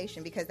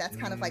conversation, because that's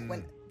kind of like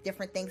when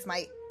different things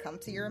might come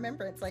to your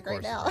remembrance, like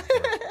right now.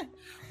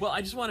 Well,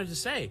 I just wanted to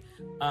say,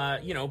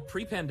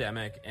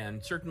 pre-pandemic,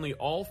 and certainly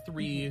all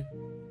 3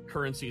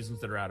 current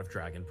seasons that are out of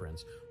Dragon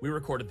Prince, we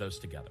recorded those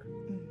together.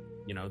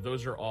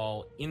 Those are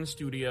all in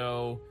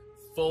studio,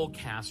 full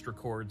cast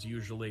records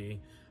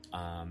usually.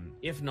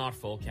 If not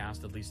full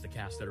cast, at least the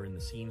cast that are in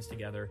the scenes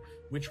together,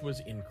 which was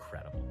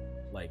incredible.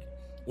 Like,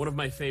 one of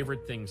my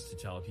favorite things to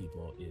tell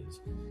people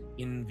is,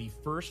 in the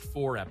first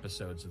 4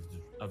 episodes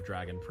of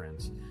Dragon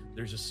Prince,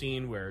 there's a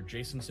scene where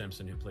Jason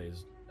Simpson, who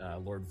plays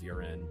Lord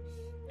Viren,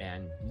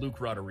 and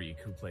Luke Roderick,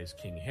 who plays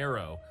King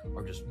Harrow,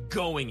 are just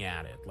going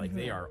at it. Like,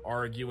 they are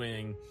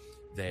arguing,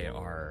 they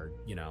are,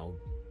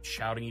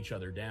 shouting each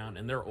other down,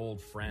 and they're old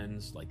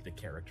friends, like the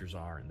characters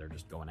are, and they're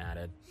just going at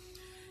it.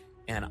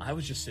 And I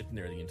was just sitting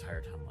there the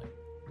entire time like,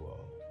 whoa,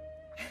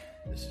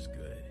 this is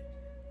good.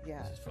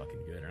 Yeah. This is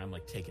fucking good. And I'm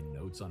like taking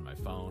notes on my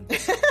phone.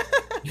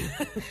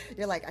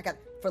 You're like, I got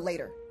for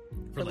later.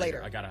 For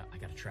later. I gotta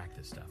track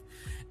this stuff.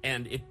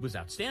 And it was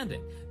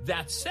outstanding.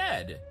 That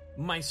said,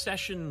 my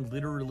session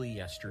literally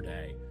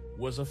yesterday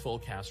was a full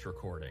cast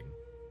recording.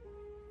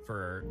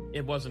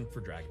 It wasn't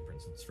for Dragon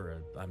Prince. It's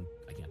for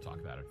I can't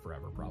talk about it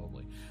forever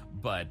probably.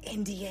 But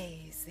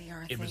NDAs, they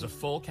are. It was a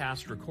full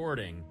cast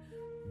recording,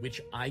 which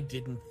I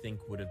didn't think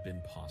would have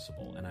been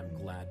possible, and I'm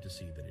glad to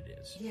see that it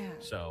is. Yeah.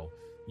 So,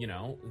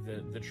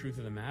 the truth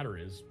of the matter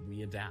is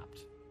we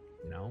adapt,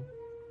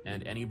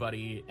 and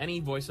any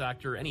voice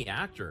actor, any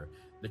actor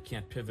that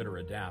can't pivot or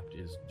adapt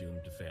is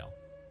doomed to fail.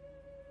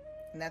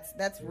 And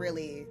that's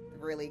really,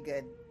 really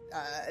good.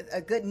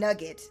 A good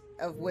nugget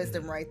of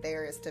wisdom right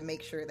there is to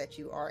make sure that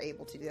you are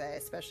able to do that,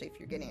 especially if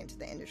you're getting into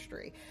the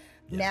industry.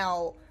 Yeah.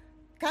 Now,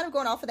 kind of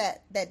going off of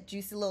that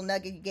juicy little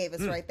nugget you gave us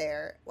right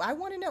there, I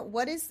want to know,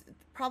 what is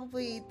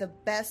probably the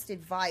best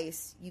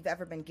advice you've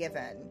ever been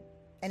given?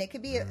 And it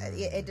could be,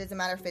 it doesn't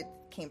matter if it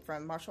came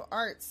from martial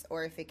arts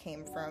or if it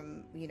came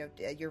from,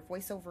 your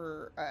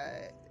voiceover,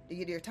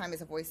 your time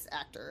as a voice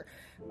actor.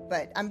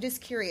 But I'm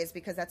just curious,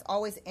 because that's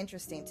always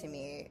interesting to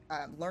me,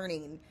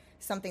 learning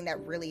something that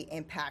really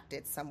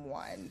impacted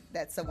someone,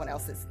 that someone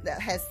else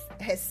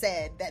has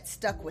said that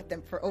stuck with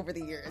them for over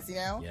the years,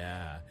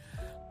 Yeah.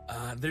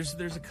 There's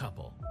a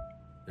couple.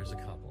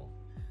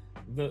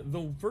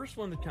 The first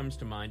one that comes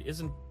to mind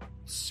isn't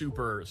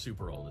super,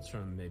 super old. It's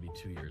from maybe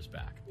 2 years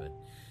back, but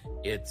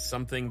it's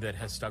something that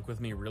has stuck with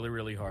me really,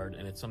 really hard,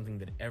 and it's something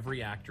that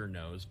every actor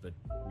knows, but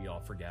we all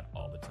forget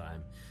all the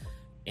time.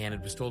 And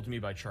it was told to me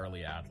by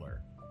Charlie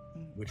Adler,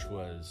 which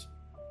was,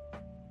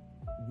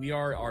 we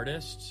are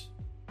artists,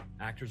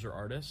 actors are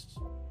artists,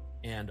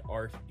 and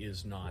art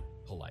is not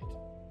polite.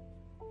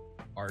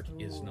 Art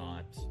is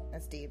not...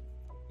 That's deep.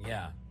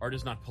 Yeah, art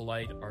is not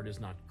polite, art is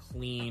not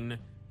clean,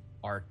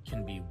 art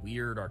can be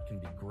weird, art can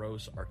be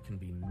gross, art can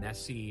be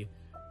messy,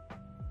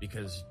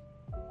 because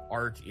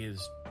art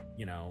is,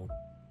 you know,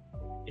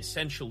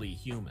 essentially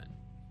human.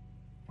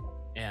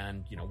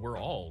 And, you know, we're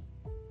all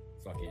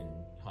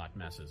fucking hot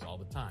messes all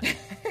the time.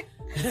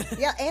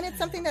 Yeah, and it's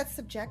something that's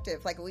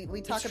subjective. Like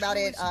we talk about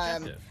it.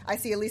 I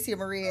see Alicia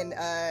Marie in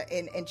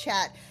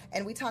chat,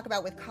 and we talk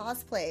about with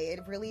cosplay. It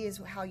really is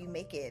how you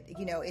make it.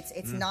 You know,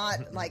 it's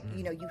not like,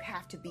 you know, you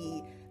have to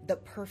be the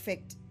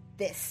perfect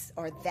this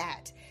or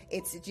that.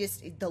 It's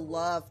just the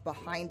love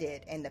behind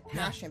it and the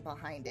passion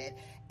behind it,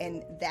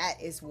 and that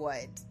is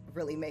what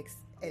really makes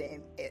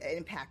an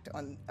impact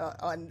on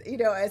you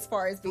know, as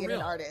far as being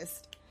an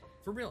artist.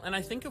 For real. And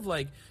I think of,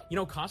 like, you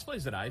know,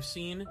 cosplays that I've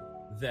seen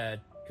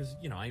that, because,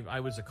 you know, I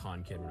was a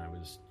con kid when I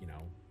was, you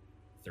know,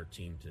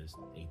 13 to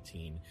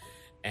 18,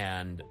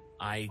 and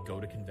I go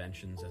to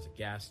conventions as a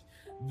guest.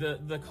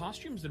 The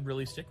costumes that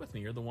really stick with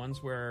me are the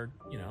ones where,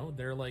 you know,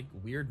 they're like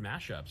weird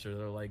mashups, or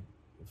they're like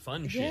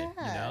fun shit,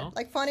 you know?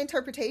 Like fun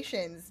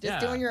interpretations,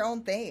 just doing your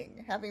own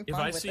thing, having fun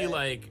with it. If I see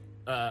like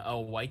a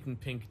white and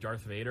pink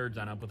Darth Vader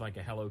done up with like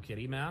a Hello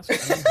Kitty mask,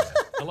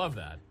 I love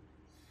that.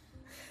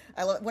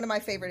 One of my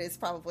favorite is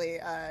probably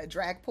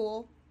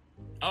Dragpool.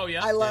 Oh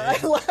yeah, I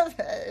love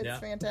it. It's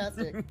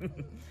fantastic.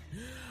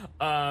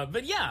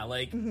 But yeah,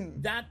 like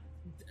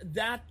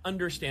that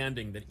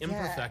understanding that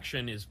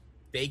imperfection is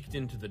baked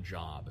into the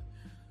job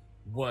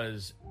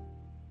was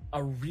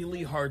a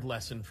really hard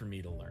lesson for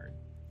me to learn.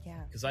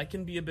 Yeah, because I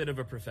can be a bit of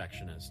a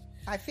perfectionist.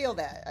 I feel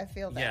that.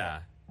 Yeah,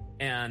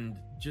 and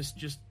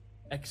just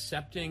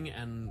accepting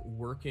and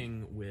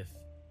working with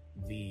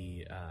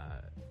the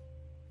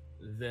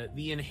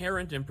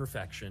inherent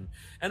imperfection,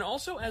 and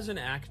also as an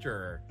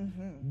actor,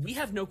 we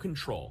have no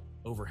control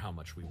over how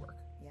much we work.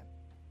 Yep.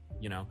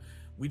 You know,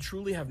 we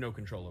truly have no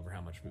control over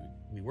how much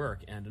we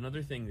work. And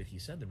another thing that he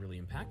said that really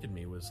impacted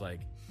me was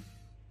like,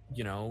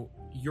 you know,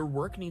 your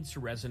work needs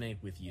to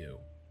resonate with you.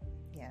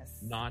 Yes.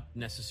 Not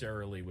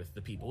necessarily with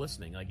the people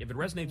listening. Like, if it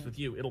resonates with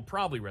you, it'll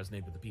probably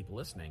resonate with the people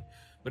listening.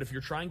 But if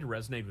you're trying to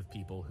resonate with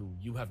people who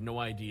you have no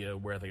idea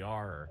where they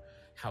are or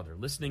how they're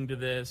listening to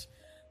this,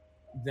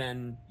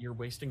 then you're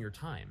wasting your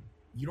time.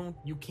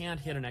 You can't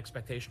hit an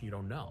expectation you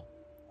don't know.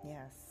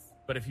 Yes.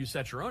 But if you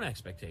set your own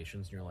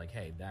expectations and you're like,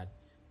 hey,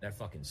 that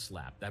fucking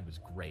slapped, that was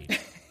great,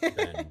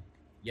 then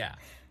yeah,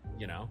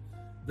 you know,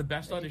 the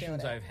best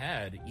auditions I've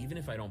had, even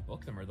if I don't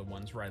book them, are the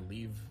ones where I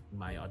leave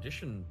my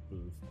audition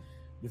booth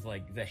with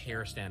like the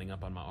hair standing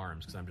up on my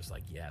arms, because I'm just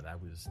like, yeah,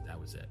 that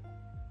was it.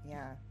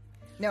 Yeah.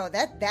 No,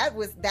 that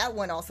was that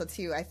one also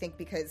too, I think,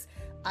 because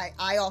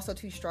I also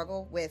too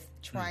struggle with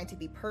trying to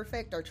be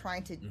perfect or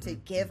trying to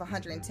give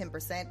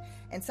 110%.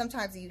 And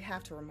sometimes you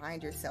have to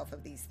remind yourself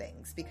of these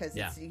things, because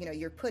it's, you know,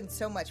 you're putting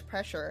so much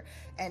pressure.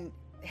 And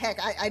heck,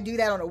 I do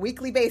that on a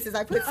weekly basis.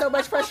 I put so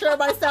much pressure on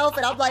myself,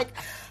 and I'm like,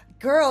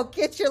 girl,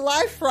 get your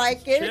life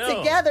right. Get it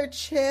together.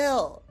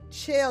 Chill,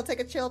 take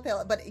a chill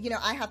pill. But, you know,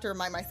 I have to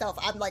remind myself,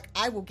 I'm like,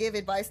 I will give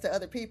advice to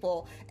other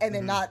people and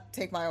then not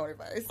take my own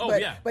advice.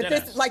 But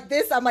this, like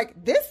this, I'm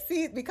like, this,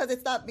 see, because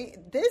it's not me,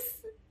 this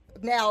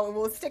now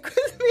will stick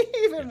with me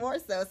even more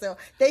so. So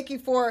thank you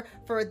for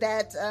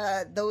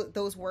that,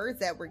 those words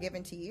that were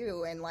given to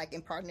you and like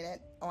imparting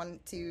it on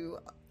to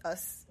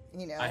us,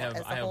 you know, I have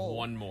whole.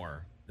 one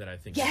more that I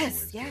think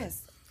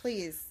yes,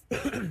 please.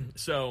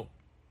 So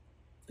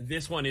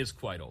this one is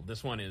quite old.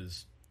 This one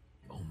is,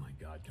 oh my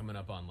God, coming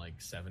up on like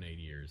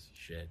 7-8 years.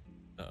 Shit.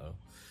 Uh-oh.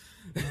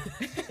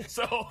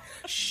 So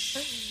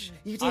shh,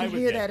 you didn't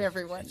hear that,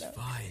 everyone.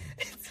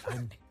 It's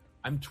fine.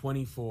 I'm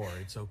 24.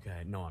 It's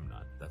okay. No, I'm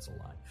not. That's a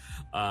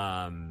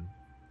lie.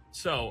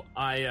 So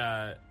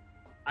I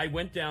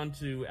went down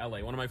to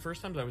LA. One of my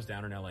first times I was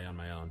down in LA on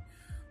my own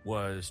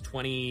was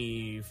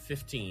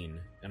 2015,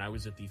 and I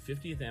was at the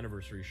 50th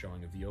anniversary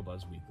showing of VO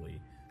Buzz Weekly,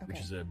 which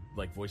is a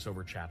like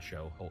voiceover chat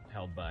show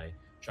held by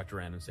Chuck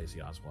Duran and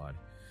Stacey Oswald.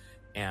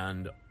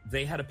 And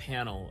they had a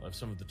panel of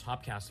some of the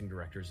top casting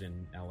directors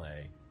in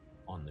LA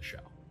on the show.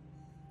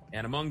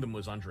 And among them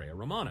was Andrea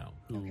Romano,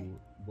 who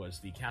was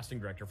the casting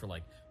director for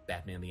like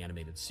Batman the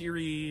Animated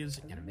Series,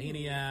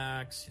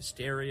 Animaniacs,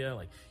 Hysteria.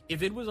 Like,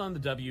 if it was on the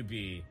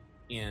WB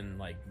in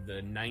like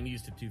the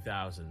 90s to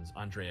 2000s,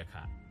 Andrea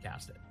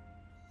cast it.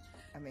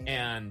 Amazing.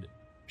 And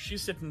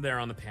she's sitting there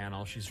on the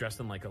panel. She's dressed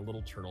in like a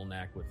little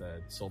turtleneck with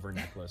a silver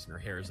necklace, and her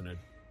hair is in a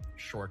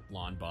short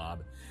blonde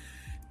bob.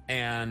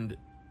 And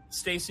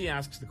Stacey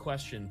asks the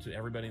question to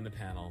everybody in the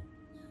panel,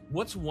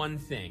 what's one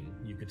thing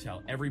you could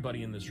tell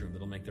everybody in this room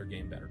that'll make their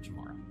game better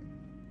tomorrow?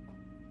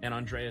 And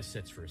Andrea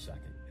sits for a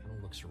second, kind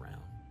of looks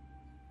around,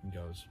 and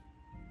goes,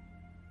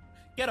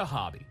 get a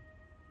hobby.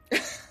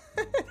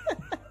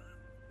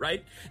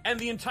 Right? And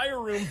the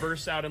entire room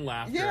bursts out in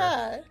laughter.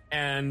 Yeah.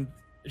 And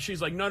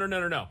she's like,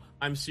 no,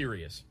 I'm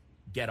serious.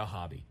 Get a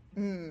hobby.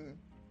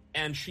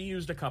 And she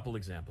used a couple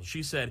examples.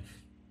 She said,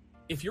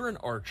 if you're an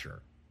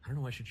archer, I don't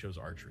know why she chose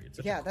archery. It's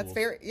such a cool...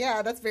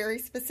 that's very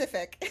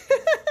specific.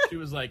 She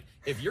was like,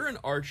 if you're an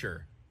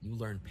archer, you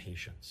learn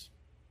patience.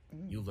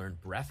 You learn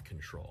breath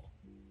control.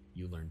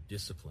 You learn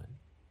discipline.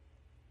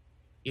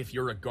 If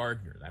you're a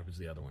gardener, that was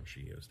the other one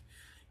she used,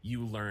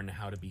 you learn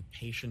how to be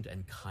patient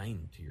and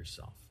kind to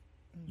yourself.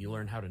 You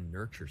learn how to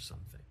nurture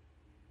something.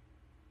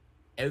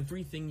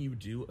 Everything you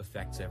do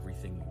affects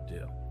everything you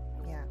do.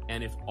 Yeah.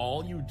 And if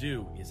all you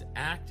do is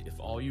act, if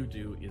all you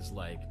do is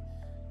like,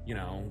 you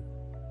know,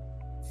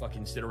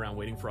 fucking sit around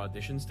waiting for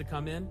auditions to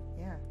come in,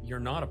 Yeah. you're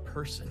not a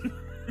person.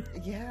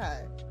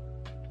 Yeah.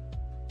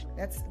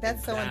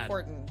 That's so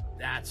important.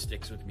 That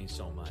sticks with me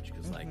so much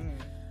because like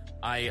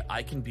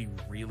I can be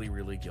really,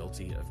 really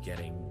guilty of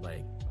getting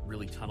like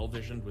really tunnel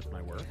visioned with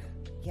my work.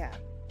 Yeah.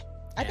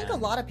 I think a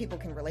lot of people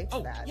can relate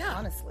to that, yeah,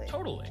 honestly.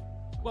 Totally.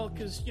 Well,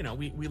 because, you know,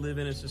 we live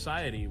in a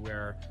society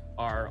where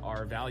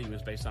our value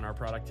is based on our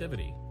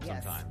productivity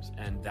sometimes.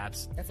 And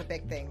that's a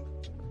big thing.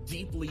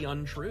 Deeply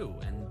untrue.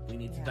 And we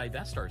need to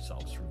divest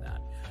ourselves from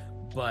that.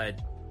 But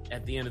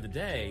at the end of the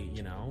day,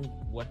 you know,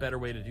 what better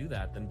way to do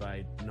that than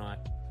by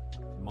not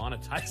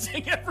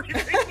monetizing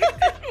everything?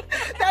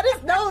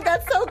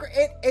 That's so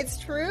great. It's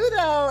true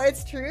though.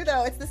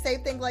 It's the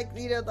same thing, like,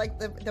 you know, like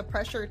the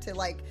pressure to,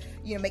 like,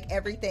 you know, make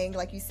everything,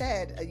 like you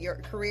said, your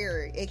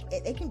career,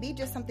 it can be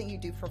just something you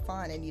do for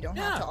fun, and you don't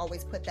have to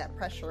always put that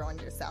pressure on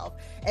yourself.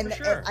 And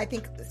I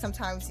think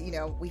sometimes, you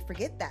know, we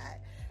forget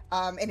that.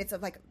 And it's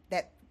like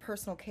that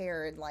personal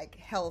care and like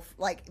health,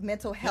 like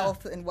mental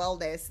health and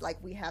wellness,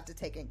 like we have to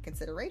take in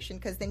consideration,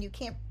 because then you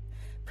can't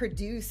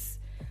produce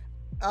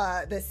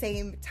the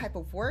same type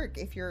of work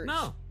if you're,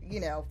 you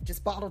know,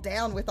 just bottled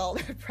down with all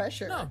that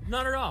pressure. No,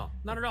 not at all.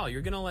 Not at all.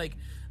 You're gonna like,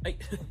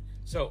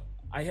 so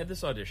I had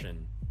this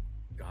audition,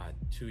 God,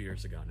 2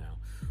 years ago now,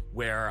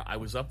 where I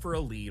was up for a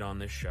lead on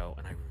this show,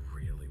 and I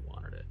really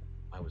wanted it.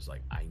 I was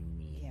like, I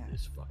need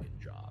this fucking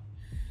job.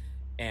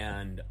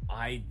 And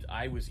I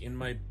was in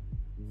my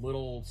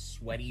little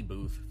sweaty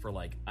booth for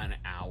like an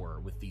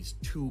hour with these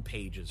 2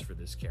 pages for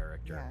this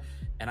character.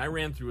 And I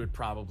ran through it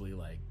probably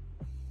like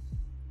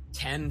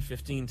 10,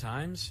 15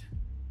 times.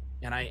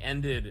 And I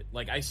ended,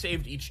 like, I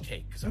saved each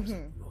take because I was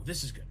like, oh,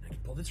 this is good. I can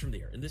pull this from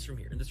there, and this from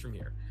here, and this from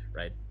here,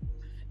 right?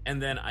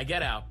 And then I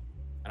get out,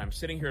 and I'm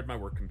sitting here at my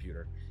work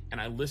computer,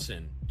 and I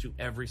listen to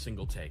every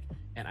single take.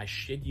 And I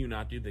shit you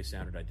not, dude, they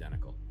sounded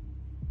identical.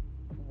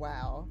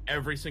 Wow.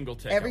 Every single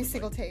take. Every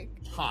single take.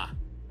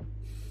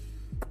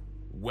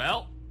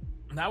 Well,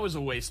 that was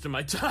a waste of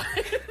my time.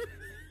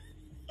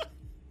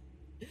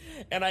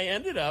 And I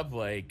ended up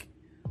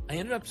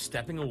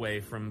stepping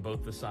away from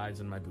both the sides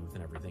in my booth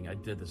and everything. I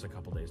did this a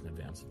couple days in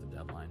advance of the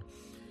deadline.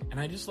 And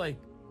I just like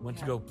went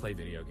to go play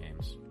video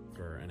games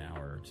for an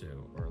hour or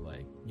two, or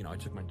like, you know, I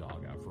took my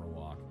dog out for a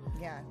walk.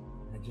 Yeah.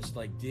 I just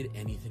like did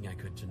anything I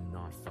could to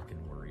not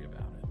fucking worry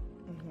about it.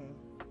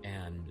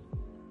 And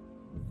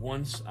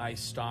once I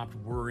stopped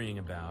worrying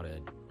about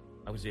it,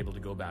 I was able to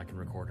go back and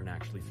record and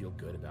actually feel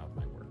good about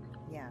my work.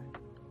 Yeah.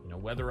 You know,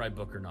 whether I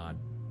book or not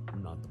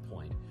the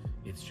point.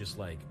 It's just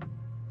like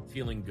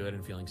feeling good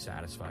and feeling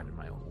satisfied in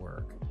my own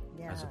work,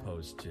 as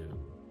opposed to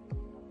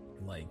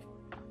like,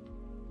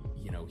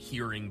 you know,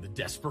 hearing the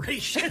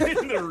desperation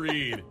in the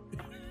read.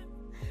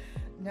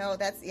 No,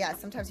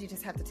 sometimes you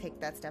just have to take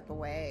that step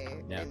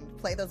away and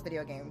play those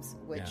video games,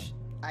 which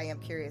I am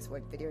curious,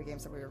 what video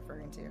games are we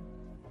referring to?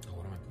 Oh,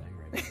 what am I playing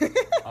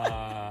right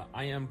now?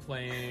 I am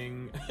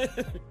playing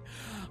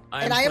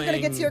and I am going to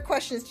get to your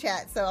questions,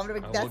 chat, so I'm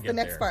going to that's the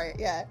next part.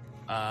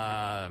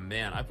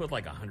 Man, I put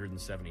like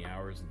 170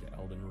 hours into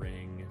Elden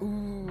Ring.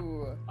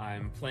 Ooh.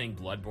 I'm playing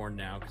Bloodborne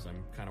now because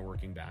I'm kind of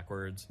working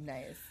backwards.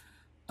 Nice.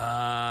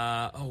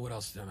 What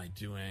else am I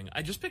doing?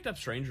 I just picked up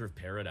Stranger of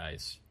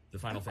Paradise, the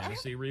Final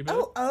Fantasy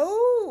reboot.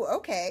 Oh,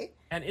 okay.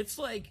 And it's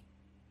like,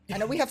 I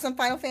know we have some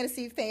Final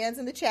Fantasy fans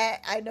in the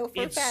chat. I know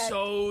for a fact. It's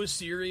so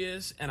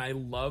serious, and I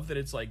love that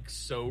it's like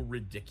so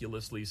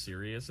ridiculously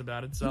serious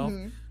about itself.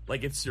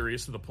 Like, it's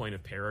serious to the point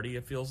of parody,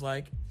 it feels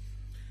like.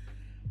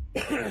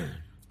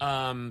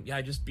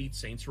 I just beat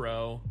Saints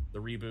Row, the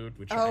reboot,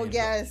 which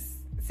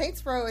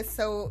Saints Row is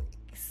so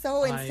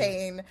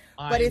insane,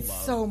 but it's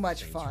so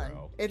much fun.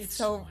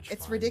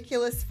 It's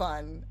ridiculous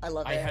fun. I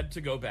love it. I had to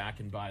go back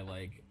and buy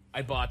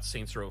I bought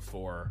Saints Row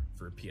 4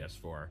 for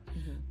PS4.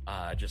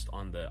 Just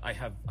on I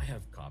have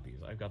copies.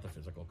 I've got the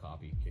physical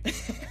copy.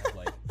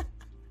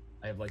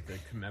 I have the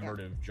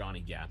commemorative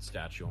Johnny Gat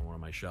statue on one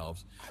of my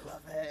shelves. I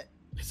love it.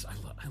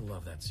 I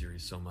love that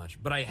series so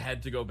much. But I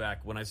had to go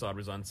back when I saw it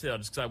was on sale,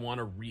 just because I want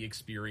to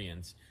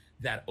re-experience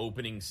that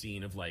opening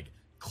scene of like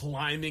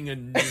climbing a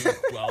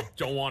nuke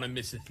Don't Want to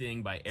Miss a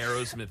Thing by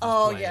Aerosmith is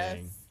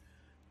playing.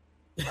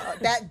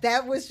 Yes.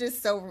 That was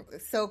just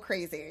so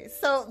crazy.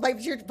 So like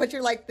you're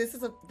like, this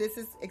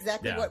is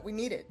exactly what we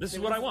needed. This is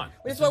what I want.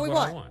 This is what we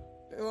want.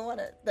 We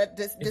want it.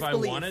 If I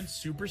wanted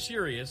super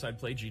serious, I'd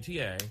play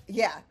GTA.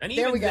 Yeah. And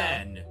even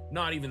then,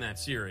 not even that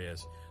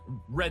serious.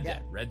 Red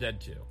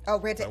Dead 2. Oh,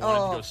 Red Dead. I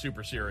wanted to go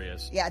super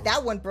serious. Yeah,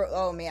 that one,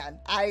 oh man.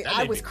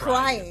 I was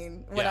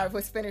crying when I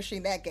was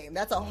finishing that game.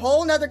 That's a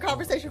whole nother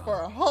conversation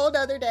for a whole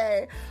nother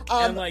day.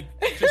 And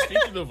to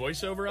speak to the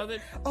voiceover of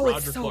it, Roger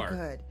it's so Clark,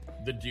 good.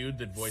 the dude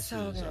that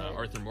voices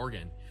Arthur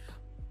Morgan,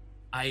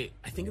 I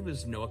think it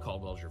was Noah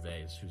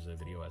Caldwell-Gervais, who's a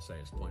video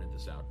essayist, pointed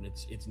this out, and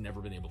it's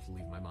never been able to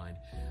leave my mind.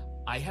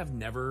 I have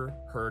never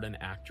heard an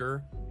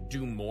actor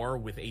do more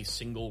with a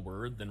single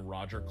word than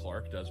Roger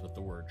Clark does with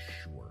the word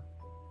sure.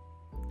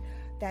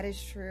 That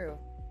is true.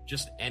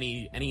 Just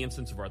any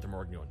instance of Arthur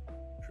Morgan going,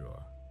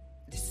 sure.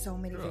 There's so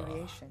many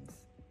variations.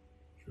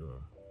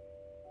 Sure.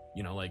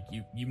 You know, like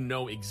you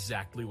know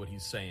exactly what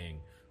he's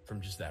saying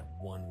from just that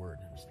one word.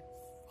 And I was like,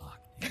 fuck,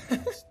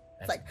 dude, that's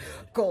It's like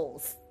good.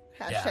 goals.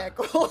 Hashtag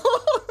goals.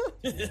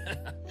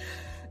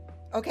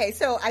 Okay,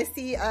 so I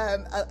see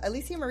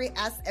Alicia Marie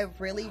asked a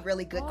really,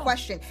 really good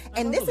question.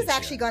 And this is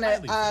actually going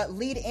to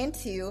lead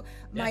into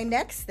my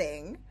next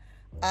thing.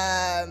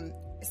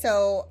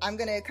 So I'm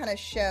going to kind of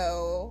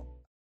show...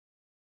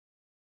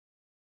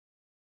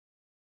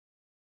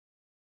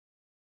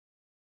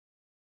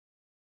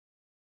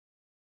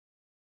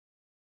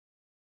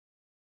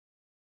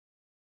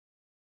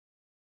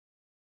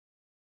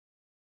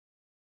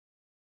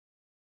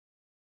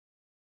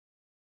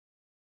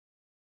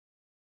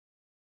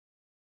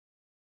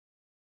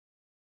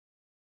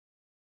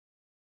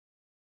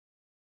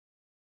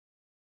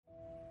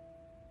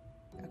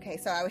 Okay,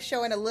 so I was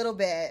showing a little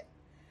bit.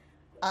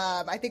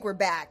 I think we're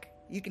back.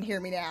 You can hear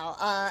me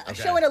now.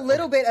 Showing a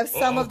little bit of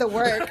some of the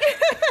work.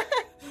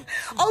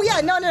 Oh,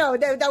 yeah. No.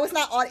 That was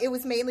not. It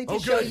was mainly to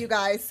show you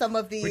guys some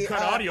of the... We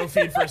cut audio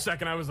feed for a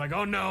second. I was like,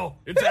 oh, no.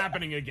 It's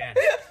happening again.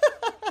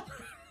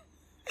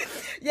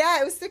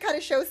 Yeah, it was to kind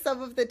of show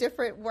some of the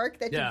different work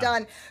that you've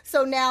done.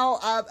 So now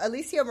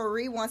Alicia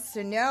Marie wants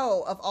to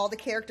know of all the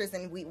characters,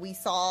 and we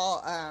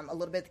saw a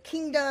little bit of the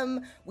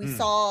Kingdom. We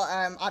saw,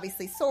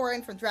 obviously,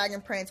 Soren from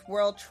Dragon Prince,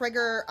 World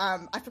Trigger.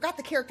 I forgot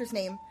the character's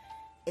name.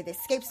 It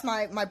escapes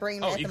my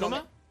brain at the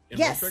moment.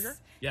 Yes. World Trigger?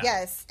 Yeah.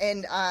 Yes.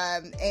 And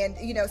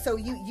you know, so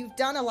you've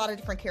done a lot of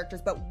different characters,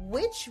 but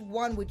which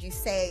one would you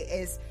say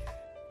is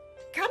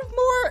kind of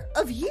more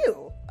of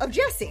you, of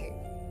Jesse?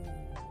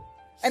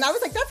 And I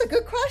was like, that's a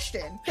good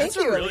question. Thank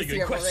you, really Alicia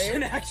good question,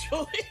 Marie.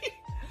 actually.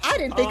 I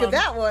didn't think of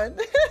that one.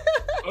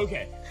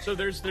 Okay, so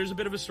there's a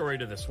bit of a story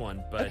to this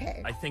one, but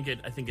I think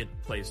it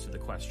plays to the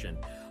question.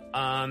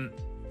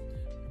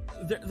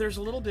 There's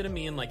a little bit of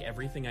me in like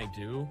everything I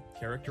do,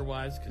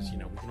 character-wise, because you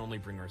know we can only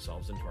bring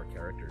ourselves into our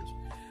characters.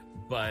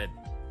 But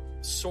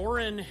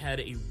Soren had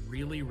a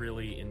really,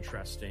 really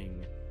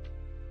interesting,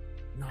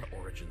 not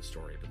origin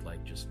story, but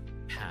like just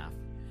path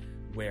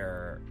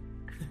where.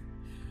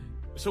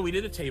 So we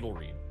did a table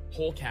read,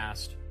 whole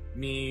cast,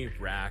 me,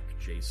 Rack,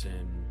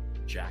 Jason,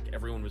 Jack,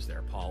 everyone was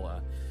there,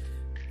 Paula,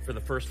 for the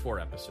first 4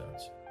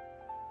 episodes.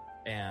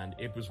 And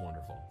it was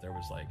wonderful. There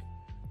was like,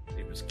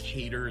 it was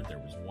catered, there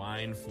was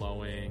wine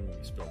flowing,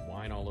 we spilled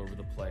wine all over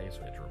the place,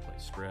 we had to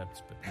replace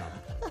scripts, but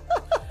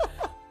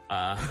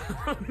not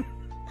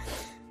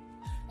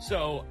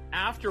So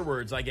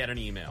afterwards, I get an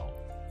email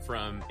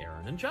from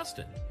Aaron and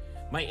Justin.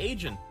 My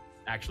agent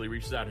actually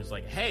reaches out and is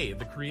like, hey,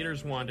 the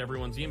creators want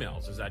everyone's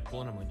emails. Is that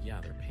cool? And I'm like,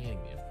 yeah, they're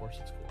paying me. Of course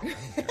it's cool. I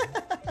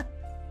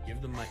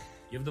don't care.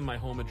 Give them my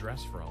home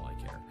address for all I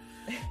care.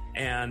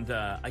 And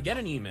I get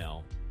an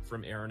email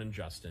from Aaron and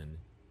Justin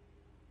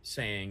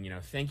saying, you know,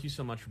 thank you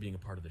so much for being a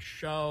part of the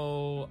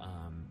show.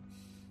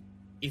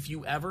 If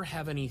you ever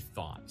have any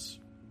thoughts,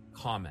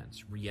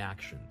 comments,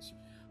 reactions,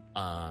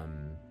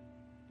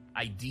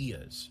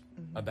 ideas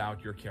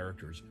about your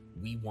characters,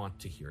 we want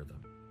to hear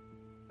them.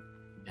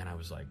 And I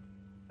was like,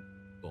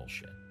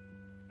 bullshit.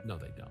 No,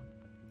 they don't.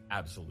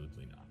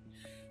 Absolutely not.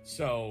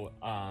 So,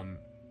 I'm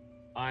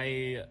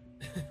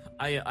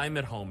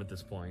at home at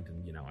this point,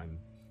 and you know, I'm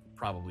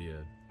probably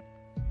a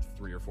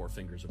 3 or 4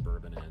 fingers of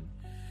bourbon in,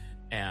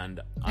 and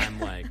I'm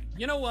like,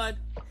 you know what?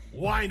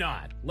 Why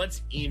not?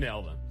 Let's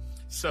email them.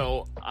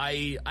 So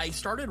I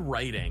started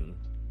writing.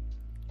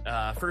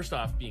 First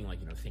off, being like,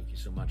 you know, thank you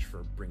so much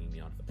for bringing me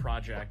onto the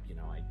project. You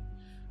know, I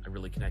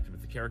really connected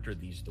with the character.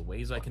 These are the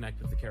ways I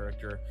connect with the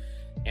character.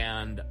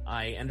 And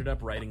I ended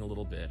up writing a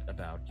little bit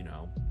about, you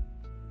know,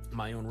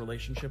 my own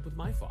relationship with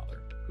my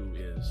father, who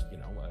is, you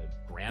know,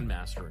 a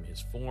grandmaster in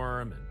his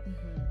form and,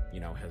 you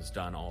know, has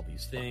done all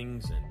these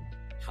things, and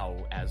how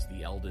as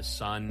the eldest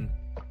son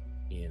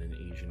in an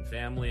Asian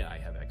family, I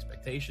have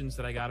expectations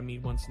that I got to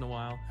meet once in a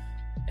while,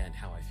 and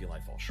how I feel I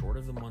fall short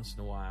of them once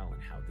in a while,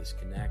 and how this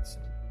connects,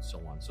 and so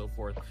on and so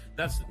forth.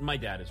 My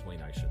dad is way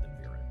nicer than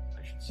Viren,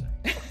 I should say.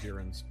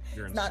 Viren's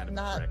kind of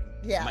a prick.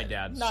 Yeah, my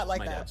dad's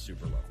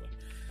super lovely.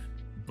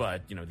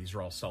 But, you know, these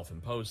are all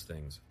self-imposed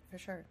things. For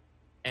sure.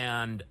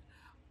 And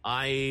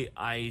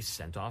I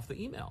sent off the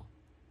email.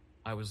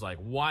 I was like,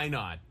 why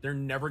not? They're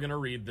never going to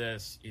read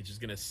this. It's just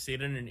going to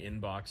sit in an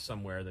inbox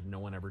somewhere that no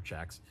one ever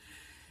checks.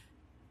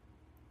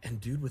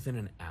 And dude, within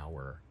an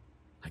hour,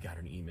 I got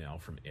an email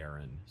from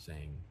Aaron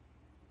saying,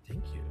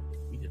 thank you.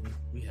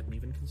 We hadn't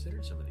even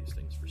considered some of these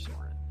things for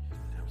Soren.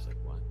 And I was like,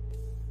 what?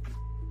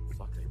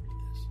 Fuck, they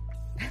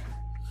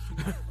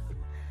read this.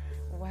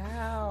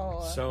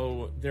 Wow.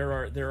 So there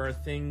are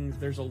things,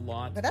 there's a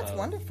lot. But that's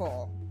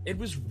wonderful. It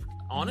was,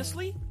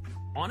 honestly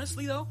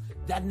though,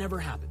 that never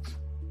happens.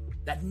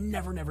 That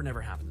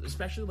never happens.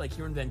 Especially like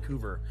here in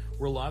Vancouver,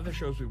 where a lot of the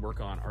shows we work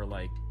on are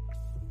like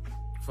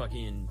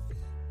fucking,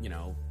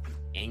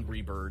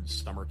 Angry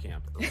Birds summer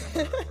camp or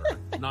whatever.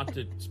 Or, not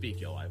to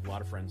speak ill, I have a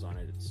lot of friends on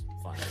it. It's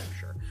fun, I'm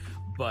sure.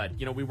 But,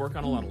 we work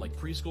on a lot of like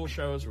preschool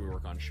shows, or we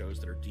work on shows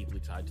that are deeply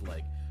tied to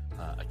like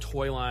a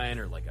toy line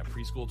or like a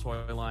preschool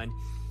toy line.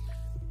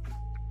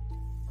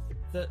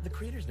 The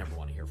creators never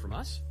want to hear from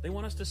us. They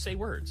want us to say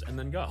words and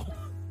then go,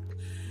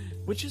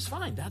 which is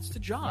fine. That's the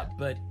job.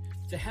 But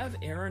to have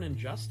Aaron and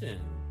Justin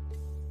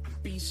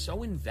be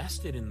so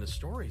invested in the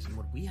stories and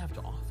what we have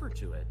to offer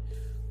to it,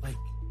 like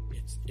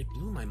it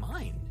blew my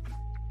mind.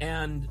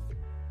 And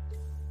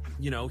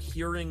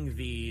hearing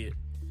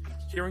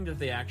that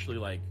they actually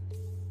like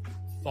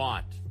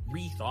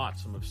rethought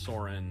some of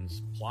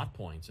Soren's plot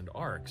points and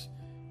arcs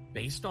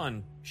based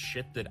on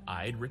shit that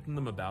I'd written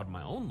them about in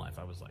my own life,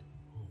 I was like,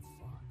 oh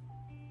fuck,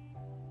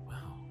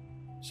 wow.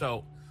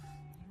 So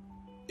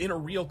in a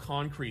real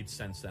concrete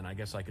sense, then I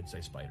guess I could say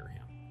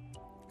Spider-Ham.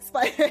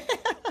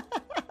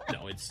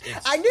 No, it's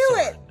I knew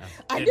Soren. it.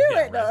 I knew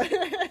it.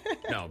 Right?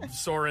 No,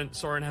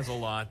 Soren has a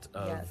lot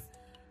of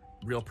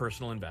real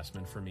personal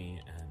investment for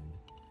me, and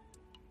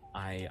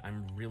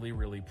I'm really,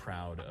 really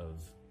proud of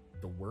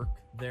the work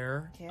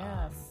there.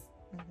 Yes.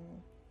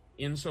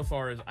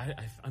 Insofar as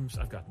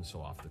I've gotten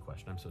so off the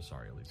question. I'm so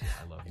sorry, Alicia.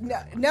 I love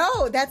you.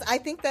 No, I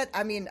think that,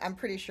 I'm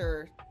pretty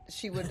sure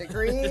she would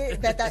agree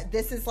that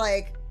this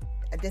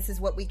is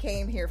what we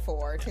came here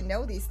for, to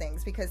know these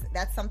things, because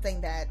that's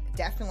something that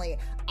definitely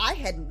I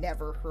had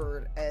never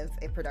heard of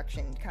a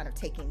production kind of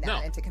taking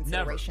that into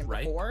consideration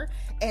before.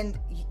 And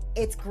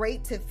it's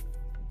great to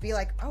be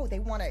like, oh, they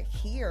want to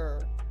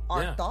hear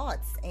our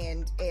thoughts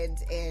and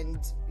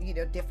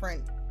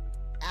different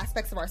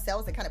aspects of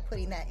ourselves, and kind of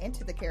putting that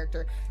into the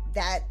character.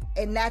 That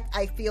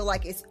I feel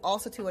like is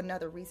also to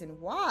another reason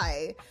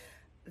why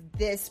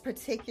this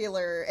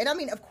particular, and I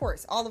mean, of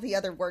course, all of the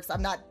other works,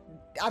 I'm not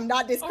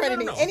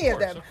discrediting any of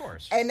them. Of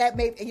course. And that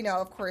may,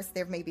 of course,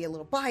 there may be a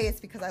little bias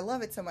because I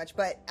love it so much,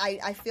 but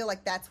I feel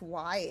like that's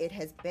why it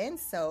has been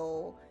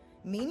so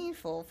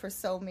meaningful for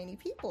so many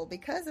people,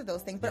 because of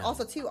those things. But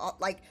also too,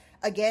 like,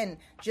 again,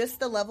 just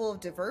the level of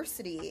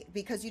diversity,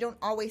 because you don't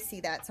always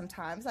see that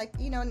sometimes, like,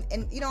 and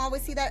you don't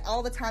always see that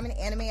all the time in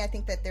anime. I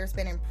think that there's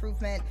been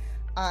improvement.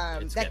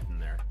 It's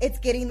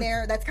getting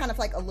there. That's kind of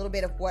like a little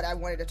bit of what I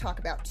wanted to talk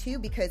about too,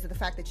 because of the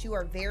fact that you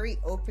are very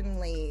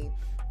openly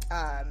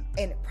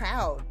and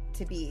proud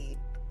to be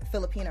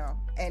Filipino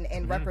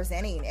and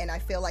representing. And I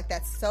feel like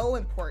that's so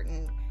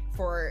important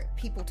for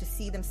people to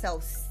see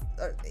themselves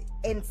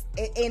in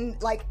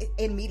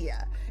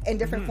media, in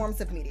different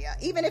forms of media,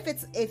 even if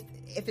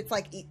it's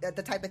like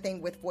the type of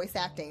thing with voice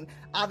acting.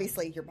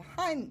 Obviously you're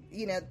behind,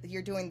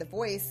 you're doing the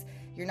voice,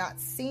 you're not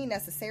seen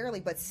necessarily,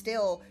 but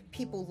still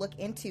people look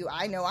into,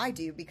 I know I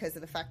do, because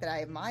of the fact that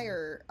I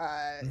admire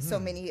so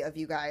many of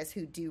you guys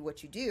who do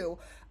what you do.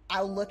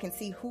 I'll look and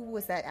see who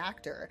was that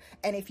actor,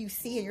 and if you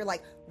see and you're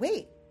like,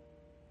 wait,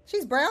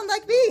 she's brown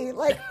like me.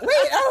 Like,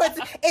 wait,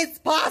 it's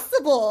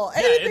possible.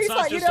 And it's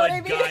not just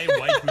like Guy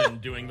Whiteman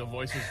doing the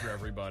voices for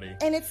everybody.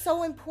 And it's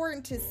so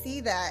important to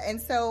see that.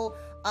 And so,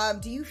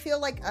 do you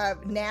feel like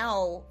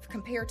now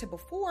compared to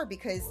before?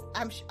 Because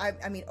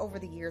I mean, over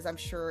the years, I'm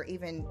sure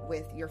even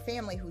with your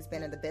family who's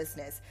been in the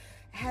business,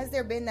 has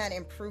there been that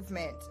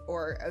improvement,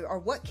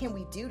 or what can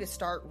we do to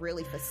start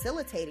really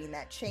facilitating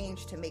that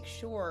change to make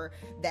sure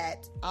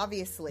that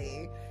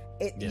obviously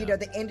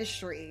the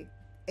industry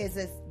is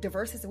as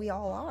diverse as we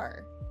all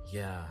are?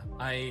 Yeah,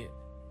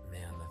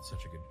 that's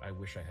such a good, I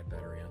wish I had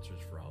better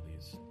answers for all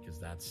these,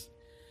 because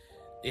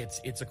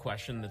it's a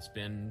question that's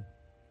been,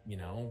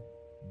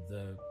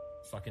 the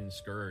fucking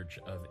scourge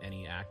of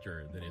any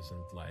actor that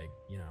isn't like,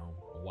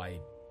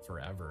 white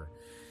forever.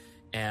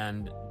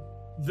 And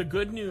the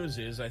good news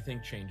is, I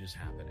think change is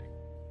happening.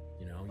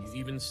 You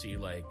even see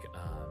like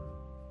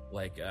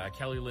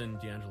Kelly Lynn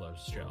D'Angelo's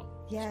show,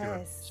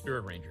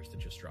 Spirit Rangers, that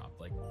just dropped.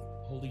 Like,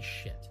 holy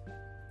shit.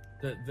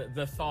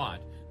 The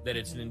thought that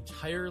it's an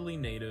entirely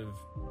native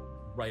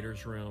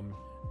writer's room,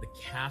 the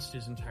cast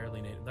is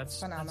entirely native.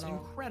 That's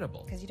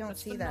incredible. Because you don't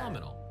see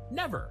phenomenal.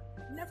 Never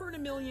in a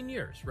million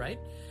years, right?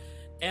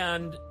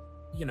 And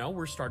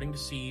we're starting to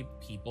see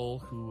people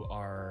who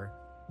are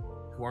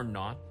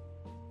not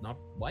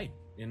white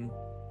in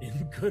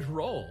good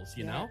roles,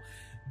 know.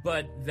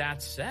 But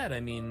that said, I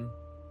mean,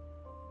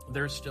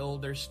 there's still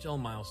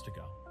miles to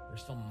go.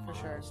 There's still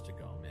miles to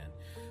go, man.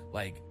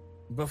 Like,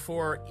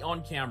 before,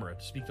 on camera,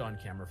 to speak on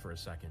camera for a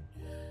second,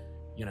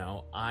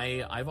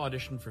 I've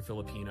auditioned for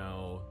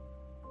Filipino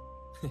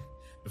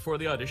before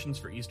the auditions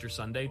for Easter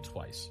Sunday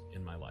twice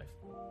in my life.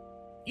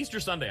 Easter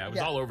Sunday, I was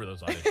all over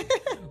those auditions,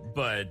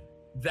 but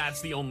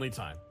that's the only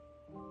time.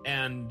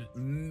 And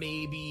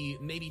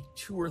maybe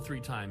 2 or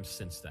 3 times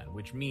since then,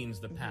 which means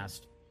the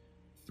past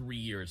 3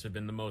 years have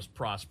been the most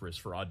prosperous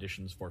for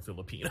auditions for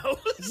Filipinos.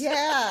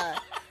 Yeah.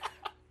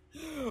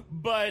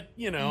 But,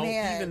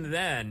 even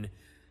then,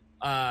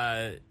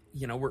 we're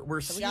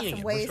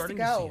seeing, we're starting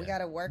to see it. We got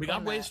to work on that. We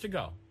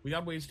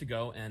got ways to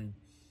go. And,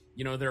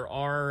 there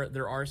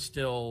are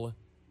still,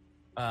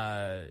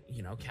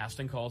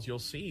 casting calls you'll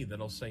see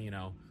that'll say,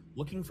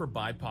 looking for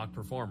BIPOC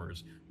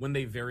performers when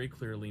they very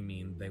clearly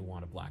mean they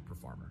want a black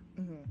performer.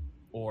 Mm-hmm.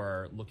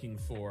 Or looking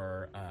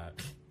for I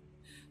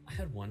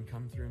had one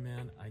come through,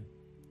 man.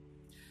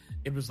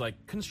 It was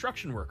like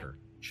construction worker,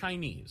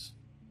 Chinese.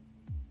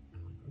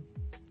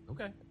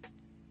 Okay.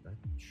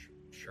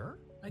 Sure,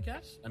 I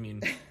guess. I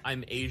mean,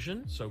 I'm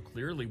Asian, so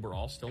clearly we're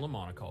all still a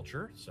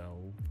monoculture,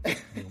 so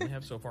we only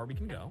have so far we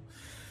can go.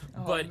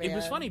 Oh, but man. It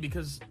was funny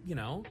because, you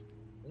know,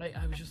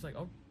 I was just like,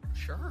 oh,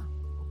 sure.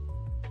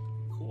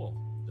 Cool.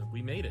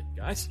 We made it,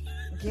 guys.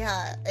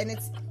 Yeah, and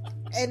it's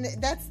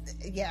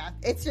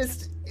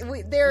just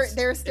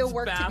there's still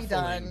work to be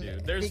done.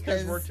 Dude.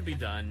 There's work to be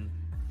done.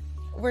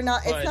 We're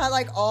not. It's not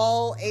like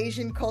all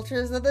Asian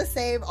cultures are the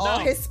same. All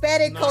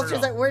Hispanic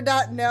cultures that we're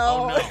not.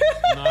 No,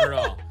 not at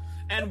all.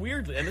 And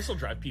weirdly, and this will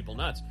drive people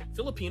nuts.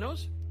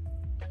 Filipinos,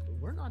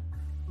 we're not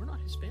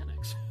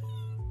Hispanics.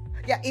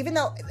 Yeah, even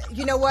though,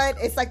 you know what,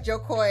 it's like Joe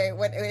Coy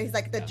when he's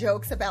like the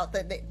jokes about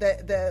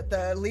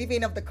the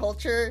leaving of the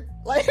culture.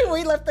 Like,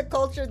 we left the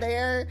culture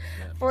there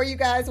for you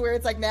guys, where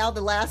it's like now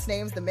the last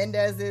names, the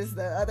Mendezes,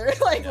 the other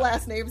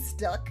last names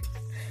stuck,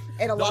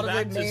 and a lot of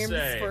the names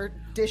for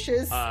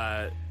dishes.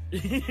 That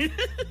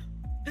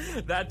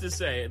to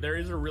say, there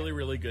is a really,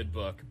 really good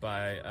book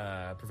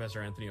by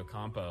Professor Anthony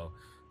Ocampo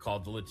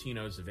called The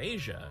Latinos of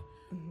Asia,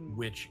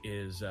 which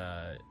is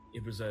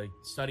it was a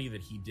study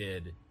that he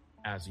did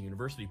as a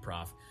university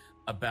prof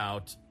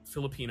about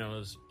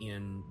Filipinos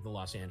in the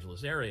Los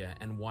Angeles area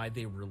and why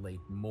they relate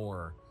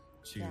more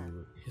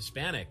to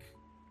Hispanic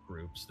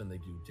groups than they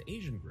do to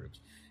Asian groups.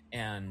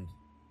 And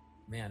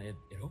man, it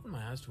opened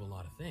my eyes to a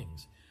lot of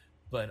things.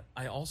 But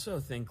I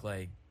also think,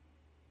 like,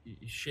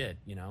 shit,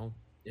 you know,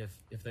 if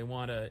they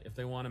want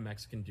a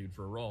Mexican dude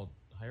for a role,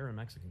 hire a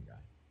Mexican guy.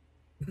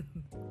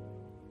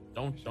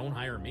 Don't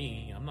hire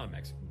me. I'm not a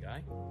Mexican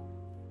guy.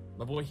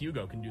 My boy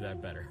Hugo can do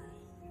that better.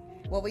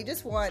 Well, we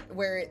just want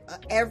where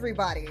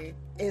everybody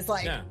is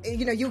like,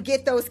 you know, you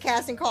get those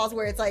casting calls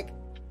where it's like,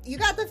 you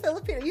got the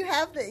Filipino, you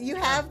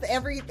have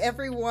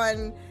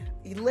everyone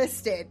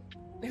listed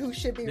who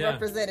should be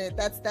represented.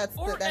 That's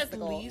the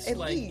goal. At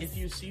least, if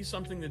you see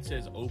something that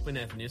says open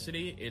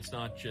ethnicity, it's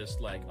not just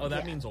like, oh,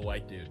 that means a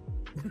white dude.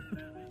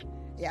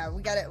 Yeah,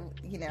 we got to,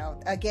 you know,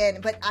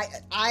 again, but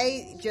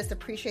I just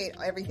appreciate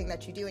everything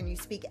that you do, and you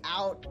speak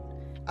out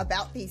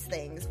about these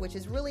things, which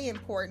is really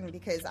important,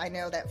 because I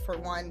know that, for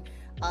one,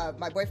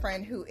 my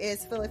boyfriend, who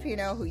is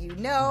Filipino, who you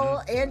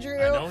know, Andrew,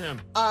 I know him.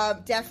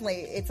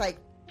 Definitely, it's like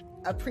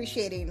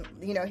appreciating,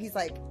 you know, he's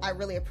like, I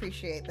really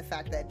appreciate the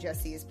fact that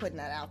Jesse is putting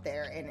that out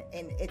there, and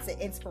it's an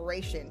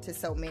inspiration to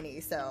so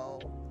many. So,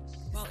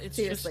 well, it's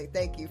seriously,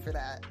 thank you for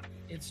that.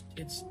 It's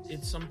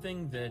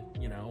something that,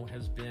 you know,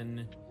 has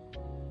been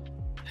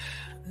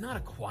not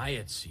a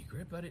quiet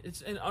secret, but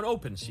it's an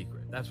open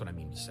secret. That's what I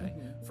mean to say.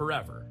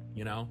 Forever,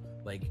 you know,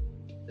 like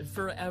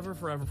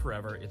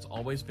forever. It's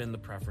always been the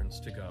preference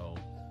to go,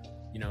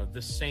 you know,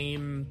 the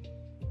same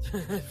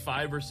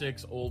 5 or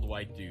 6 old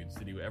white dudes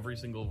to do every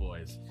single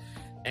voice.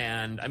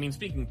 And I mean,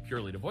 speaking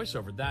purely to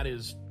voiceover, that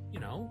is, you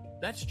know,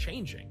 that's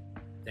changing,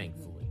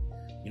 thankfully.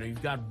 You know,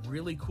 you've got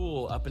really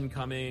cool up and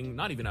coming,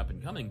 not even up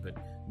and coming, but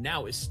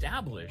now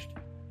established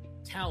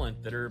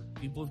talent that are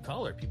people of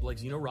color, people like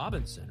Zeno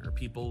Robinson, or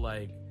people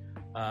like,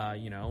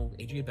 you know,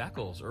 AJ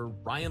Beckles, or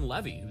Ryan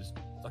Levy, who's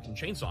fucking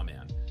Chainsaw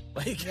Man.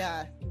 Like,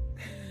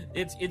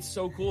 it's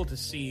so cool to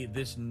see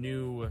this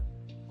newer,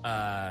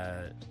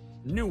 I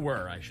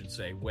should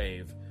say,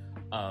 wave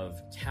of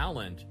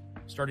talent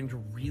starting to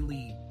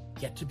really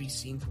get to be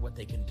seen for what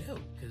they can do.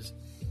 Because,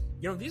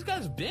 you know, these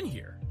guys have been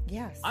here.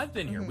 Yes. I've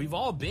been here. We've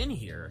all been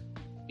here.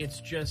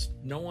 It's just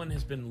no one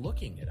has been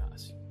looking at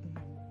us.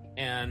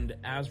 And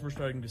as we're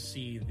starting to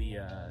see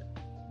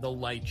the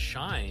light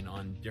shine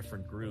on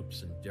different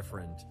groups and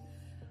different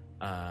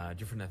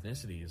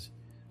ethnicities,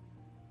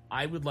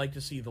 I would like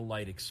to see the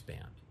light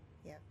expand.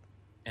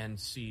 And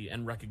see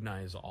and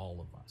recognize all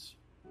of us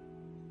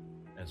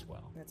as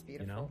well. That's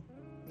beautiful. You know?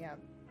 Yeah.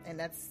 And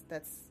that's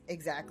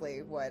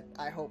exactly what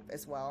I hope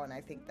as well. And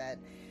I think that,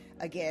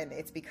 again,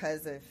 it's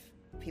because of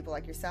people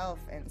like yourself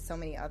and so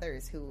many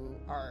others who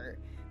are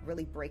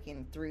really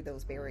breaking through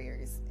those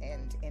barriers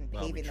and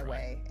paving the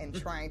way and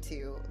trying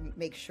to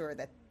make sure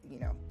that, you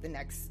know, the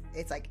next,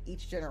 it's like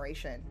each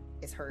generation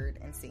is heard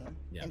and seen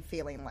and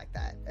feeling like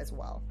that as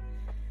well.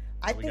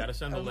 We got to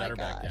send the ladder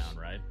back down,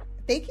 right?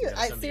 Thank you.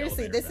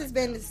 Seriously, this has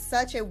been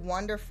such a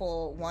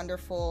wonderful,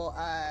 wonderful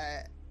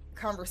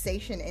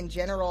conversation in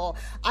general.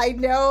 I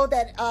know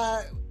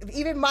that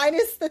even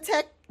minus the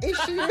tech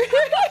issue.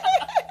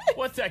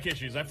 What tech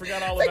issues? I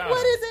forgot all about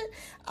what is it?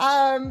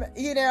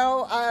 You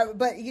know,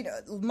 but, you know,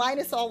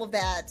 minus all of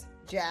that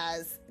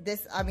jazz,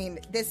 this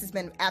has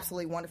been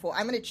absolutely wonderful.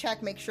 I'm going to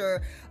check, make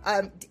sure,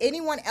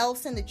 anyone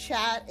else in the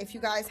chat, if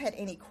you guys had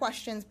any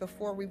questions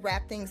before we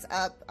wrap things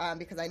up,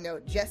 because I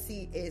know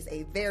Jesse is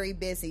a very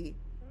busy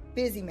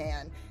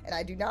man, and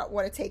I do not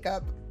want to take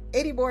up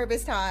any more of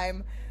his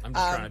time. I'm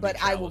just trying to but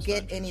I will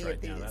get any right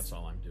of these. Now. That's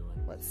all I'm doing.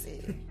 Let's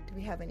see. Do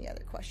we have any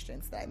other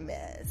questions that I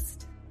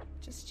missed?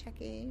 Just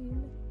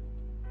checking.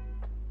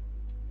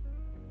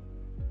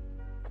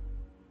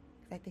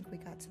 I think we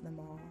got to them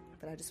all,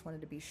 but I just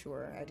wanted to be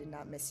sure I did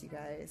not miss you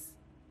guys.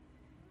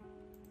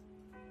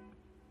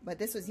 But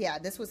this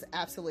was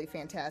absolutely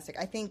fantastic.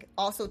 I think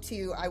also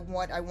too, I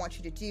want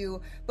you to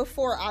do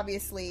before,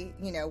 obviously,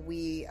 you know,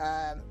 we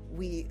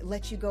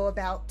let you go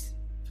about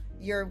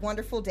your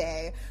wonderful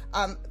day.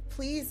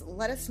 Please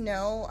let us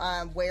know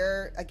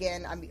where,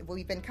 again,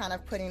 we've been kind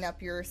of putting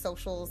up your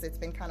socials. It's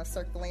been kind of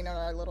circling on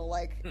our little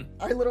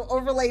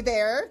overlay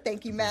there.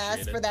 Thank you,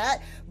 Mass, for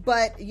that.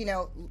 But, you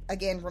know,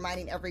 again,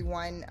 reminding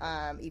everyone,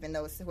 even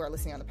those who are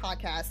listening on the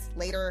podcast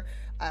later,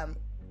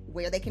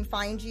 where they can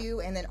find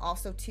you, and then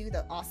also too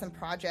the awesome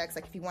projects,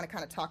 like if you want to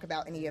kind of talk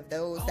about any of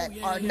those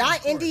are not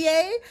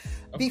NDA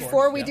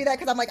before we do that,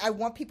 because I'm like, I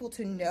want people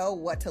to know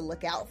what to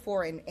look out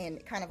for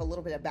and kind of a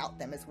little bit about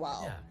them as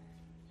well.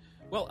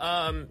 Well,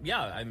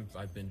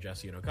 I've been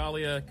Jesse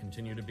Inocalia,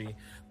 continue to be.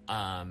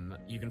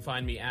 You can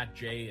find me at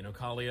Jay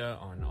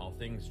Inocalia on all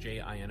things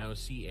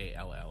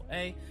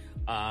JINOCALLA.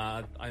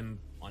 I'm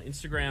on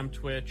Instagram,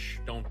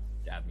 Twitch. Don't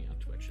add me on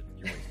Twitch;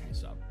 you're wasting me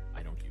sub.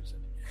 I don't use it.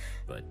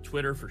 But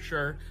Twitter for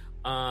sure.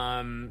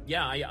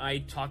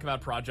 I talk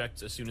about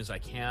projects as soon as I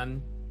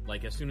can.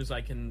 Like as soon as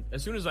I can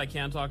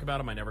talk about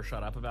them. I never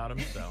shut up about them.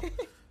 So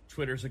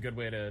Twitter's a good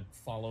way to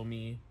follow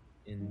me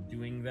in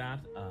doing that.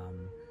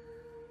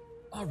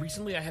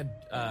 Recently I had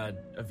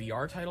a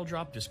VR title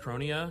drop,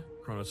 Dyschronia,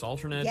 Chronos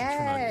Alternate. It's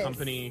from a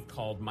company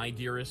called My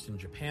Dearest in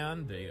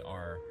Japan. They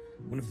are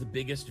one of the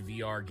biggest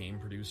VR game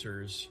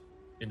producers,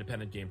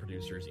 independent game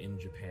producers in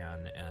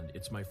Japan, and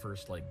it's my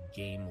first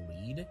game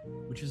lead,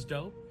 which is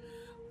dope.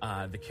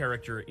 The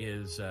character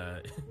is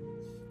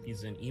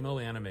he's an emo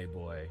anime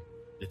boy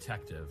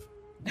detective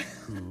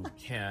who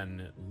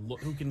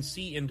can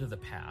see into the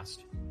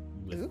past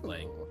with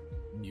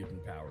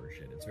mutant power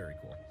shit. It's very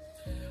cool.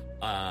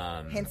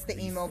 Hence the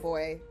emo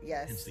boy.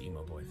 Yes. Hence the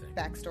emo boy thing.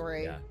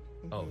 Backstory. Yeah.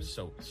 Mm-hmm. Oh,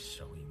 so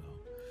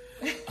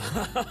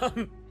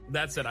emo.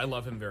 That said, I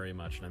love him very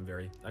much, and I'm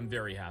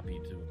very happy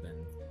to have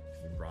been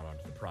brought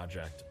onto the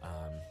project.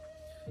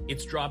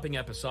 It's dropping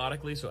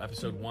episodically, so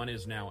episode 1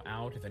 is now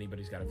out. If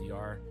anybody's got a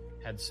VR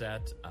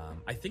headset,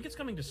 I think it's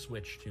coming to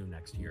Switch too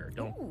next year.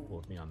 Don't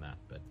quote me on that,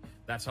 but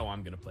that's how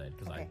I'm going to play it,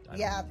 because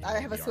I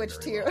have a Switch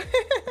too. Well.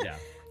 Yeah.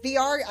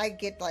 VR, I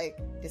get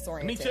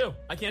disoriented. Me too.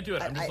 I can't do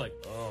it. I'm just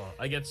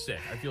I get sick.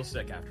 I feel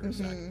sick after a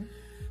sec.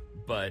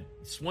 But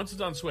once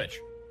it's on Switch,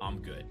 I'm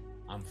good.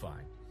 I'm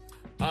fine.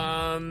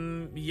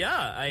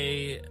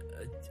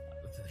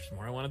 There's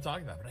more I want to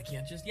talk about, but I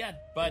can't just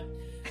yet. But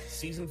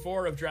season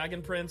 4 of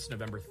Dragon Prince,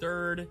 November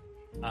 3rd.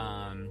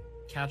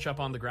 Catch up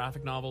on the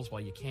graphic novels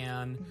while you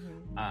can.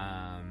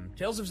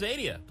 Tales of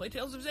Xadia. Play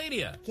Tales of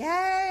Xadia.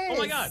 Yes. Oh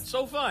my god,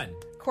 so fun.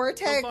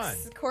 Cortex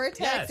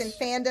Yes. and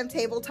fandom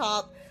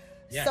tabletop.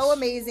 Yes. So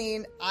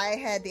amazing. I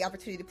had the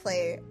opportunity to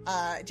play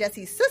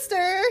Jesse's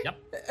sister. Yep.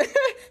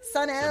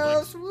 Sun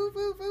elves. Woo,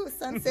 woo, woo.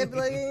 Sun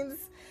siblings.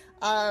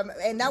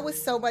 And that was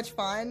so much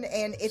fun,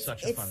 and it's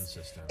such a fun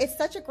system. It's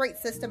such a great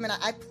system, and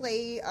I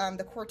play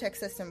the Cortex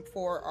system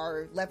for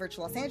our Leverage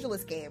Los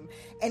Angeles game,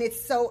 and it's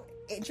so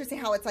interesting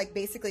how it's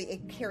basically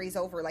it carries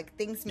over.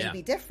 Things may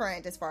be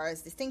different as far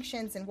as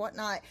distinctions and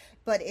whatnot,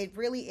 but it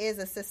really is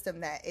a system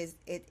that is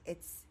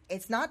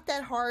it's not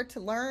that hard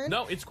to learn.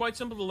 No, it's quite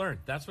simple to learn.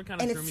 That's what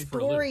kind of threw me for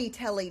a loop. And it's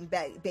storytelling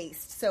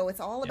based, so it's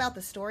all about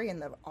the story and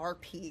the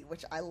RP,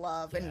 which I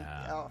love, and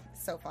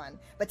so fun.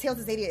 But Tales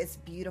of Xadia is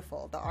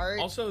beautiful. The art,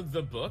 also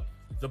the book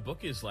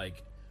is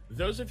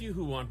those of you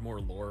who want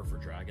more lore for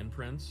Dragon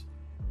Prince.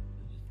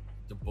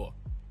 The book,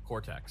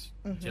 Cortex,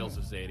 Tales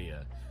of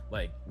Xadia,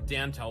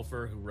 Dan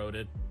Telfer, who wrote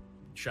it.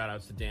 Shout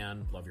outs to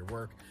Dan, love your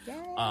work.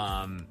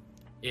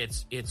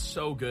 Yes. It's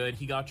so good.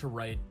 He got to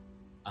write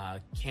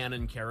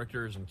canon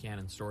characters and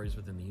canon stories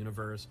within the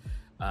universe.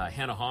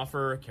 Hannah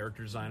Hoffer,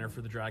 character designer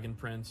for the Dragon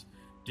Prince,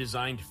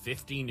 designed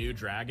 50 new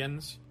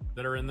dragons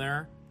that are in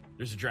there.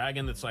 There's a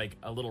dragon that's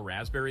a little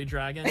raspberry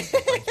dragon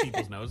that bites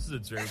people's noses.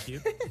 It's very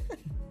cute.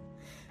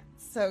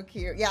 So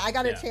cute. Yeah, I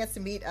got a chance to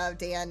meet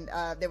Dan.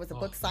 There was a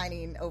book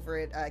signing over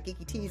at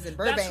Geeky Teas in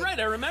Burbank. That's right,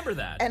 I remember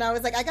that. And I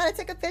was like, I got to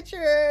take a picture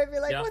and be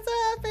like, what's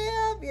up,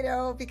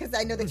 fam? Because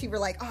I know that you were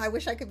like, I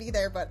wish I could be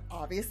there, but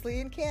obviously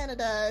in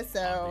Canada,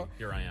 so.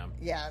 Here I am.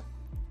 Yeah.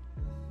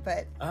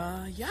 But.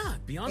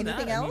 Beyond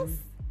anything that. else?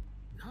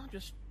 No,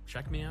 just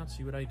check me out,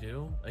 see what I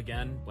do.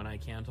 Again, when I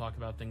can talk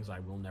about things, I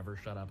will never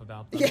shut up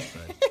about them. Yeah.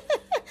 But,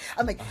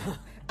 I'm like,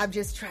 I'm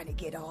just trying to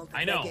get all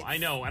the nuggets. I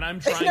know, and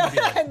I'm trying to be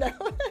I know.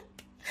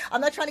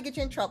 I'm not trying to get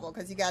you in trouble,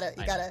 because you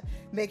gotta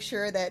make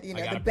sure that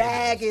the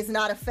bag is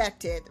not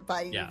affected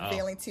by you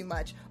failing too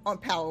much on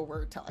Power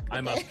Word Talk. Okay?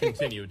 I must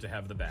continue to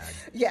have the bag.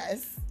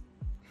 Yes.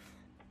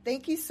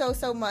 Thank you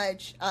so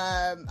much.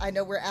 I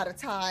know we're out of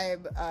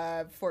time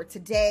for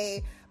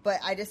today, but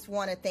I just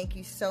want to thank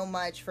you so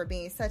much for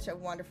being such a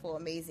wonderful,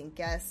 amazing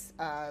guest.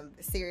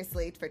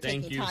 Seriously, for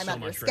taking time out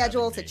of your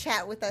schedule to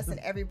chat with us, and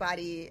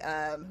everybody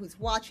who's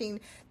watching.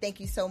 Thank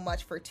you so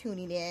much for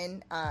tuning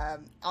in.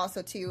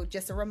 Also, too,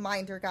 just a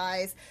reminder,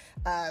 guys,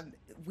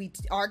 we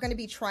are going to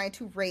be trying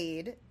to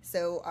raid.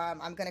 So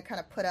I'm going to kind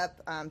of put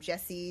up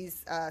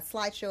Jesse's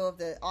slideshow of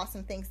the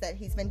awesome things that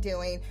he's been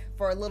doing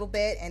for a little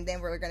bit. And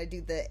then we're going to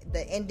do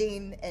the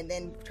ending and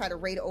then try to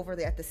raid over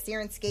there at the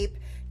Sirenscape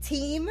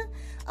team.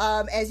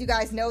 As you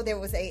guys know, there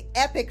was a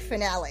epic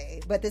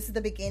finale, but this is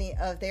the beginning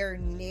of their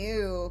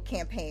new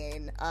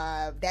campaign.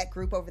 That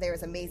group over there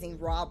is amazing.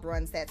 Rob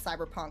runs that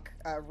Cyberpunk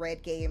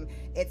Red game.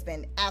 It's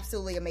been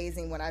absolutely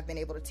amazing when I've been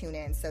able to tune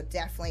in. So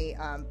definitely,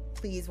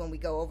 please, when we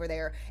go over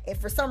there, if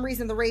for some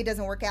reason the raid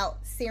doesn't work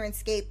out,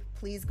 Sirenscape,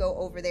 please go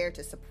over there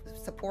to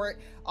support.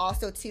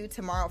 Also, too,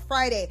 tomorrow,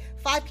 Friday,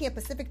 5 p.m.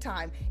 Pacific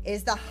time,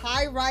 is the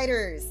High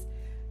Riders.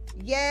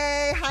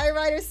 Yay! High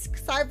Riders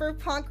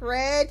Cyberpunk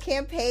Red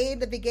campaign,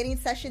 the beginning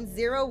session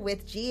 0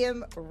 with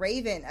GM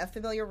Raven, a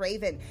familiar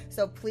Raven.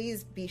 So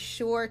please be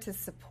sure to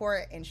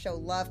support and show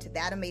love to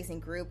that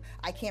amazing group.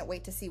 I can't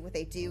wait to see what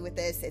they do with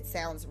this. It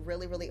sounds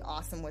really, really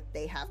awesome what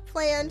they have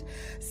planned.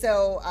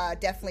 So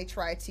definitely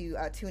try to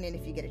tune in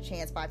if you get a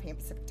chance, 5 p.m.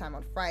 Pacific time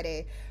on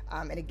Friday.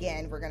 And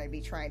again, we're going to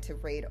be trying to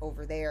raid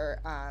over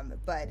there.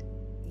 But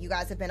you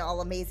guys have been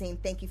all amazing.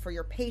 Thank you for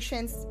your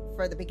patience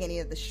for the beginning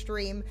of the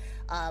stream.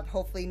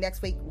 Hopefully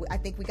next week, I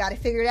think we got it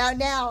figured out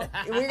now.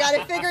 We got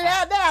it figured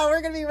out now.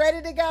 We're going to be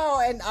ready to go.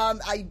 And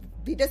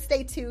just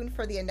stay tuned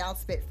for the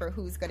announcement for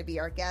who's going to be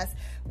our guest.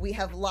 We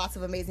have lots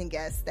of amazing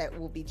guests that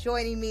will be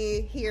joining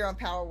me here on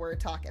Power Word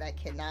Talk, and I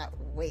cannot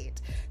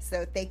wait.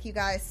 So thank you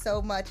guys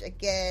so much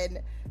again.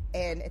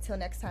 And until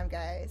next time,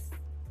 guys.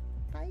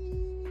 Bye.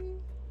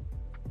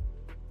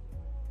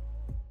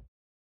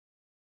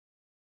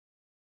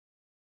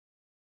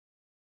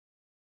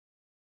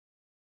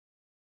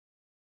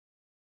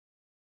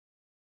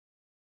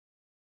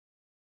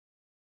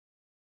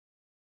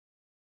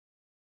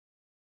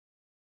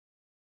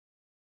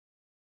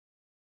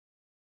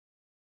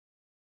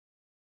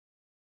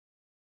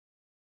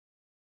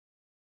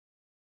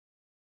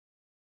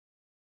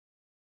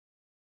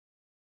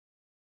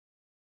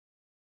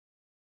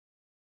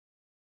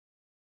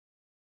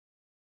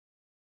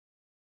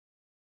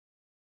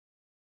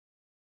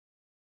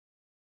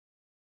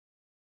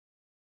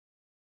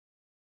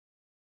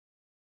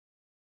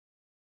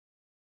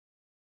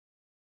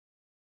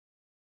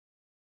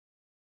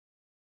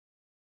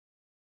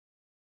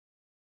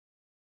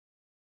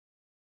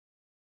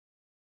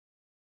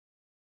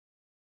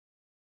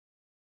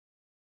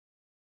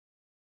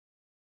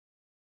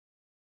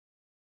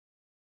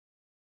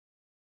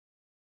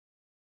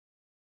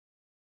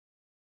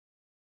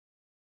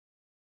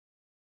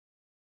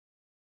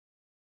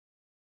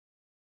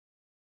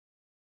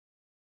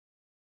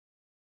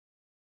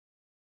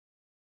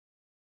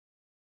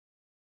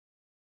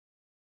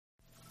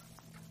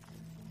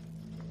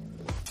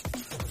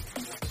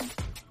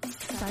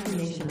 Cyber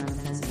Nation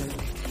Uncensored.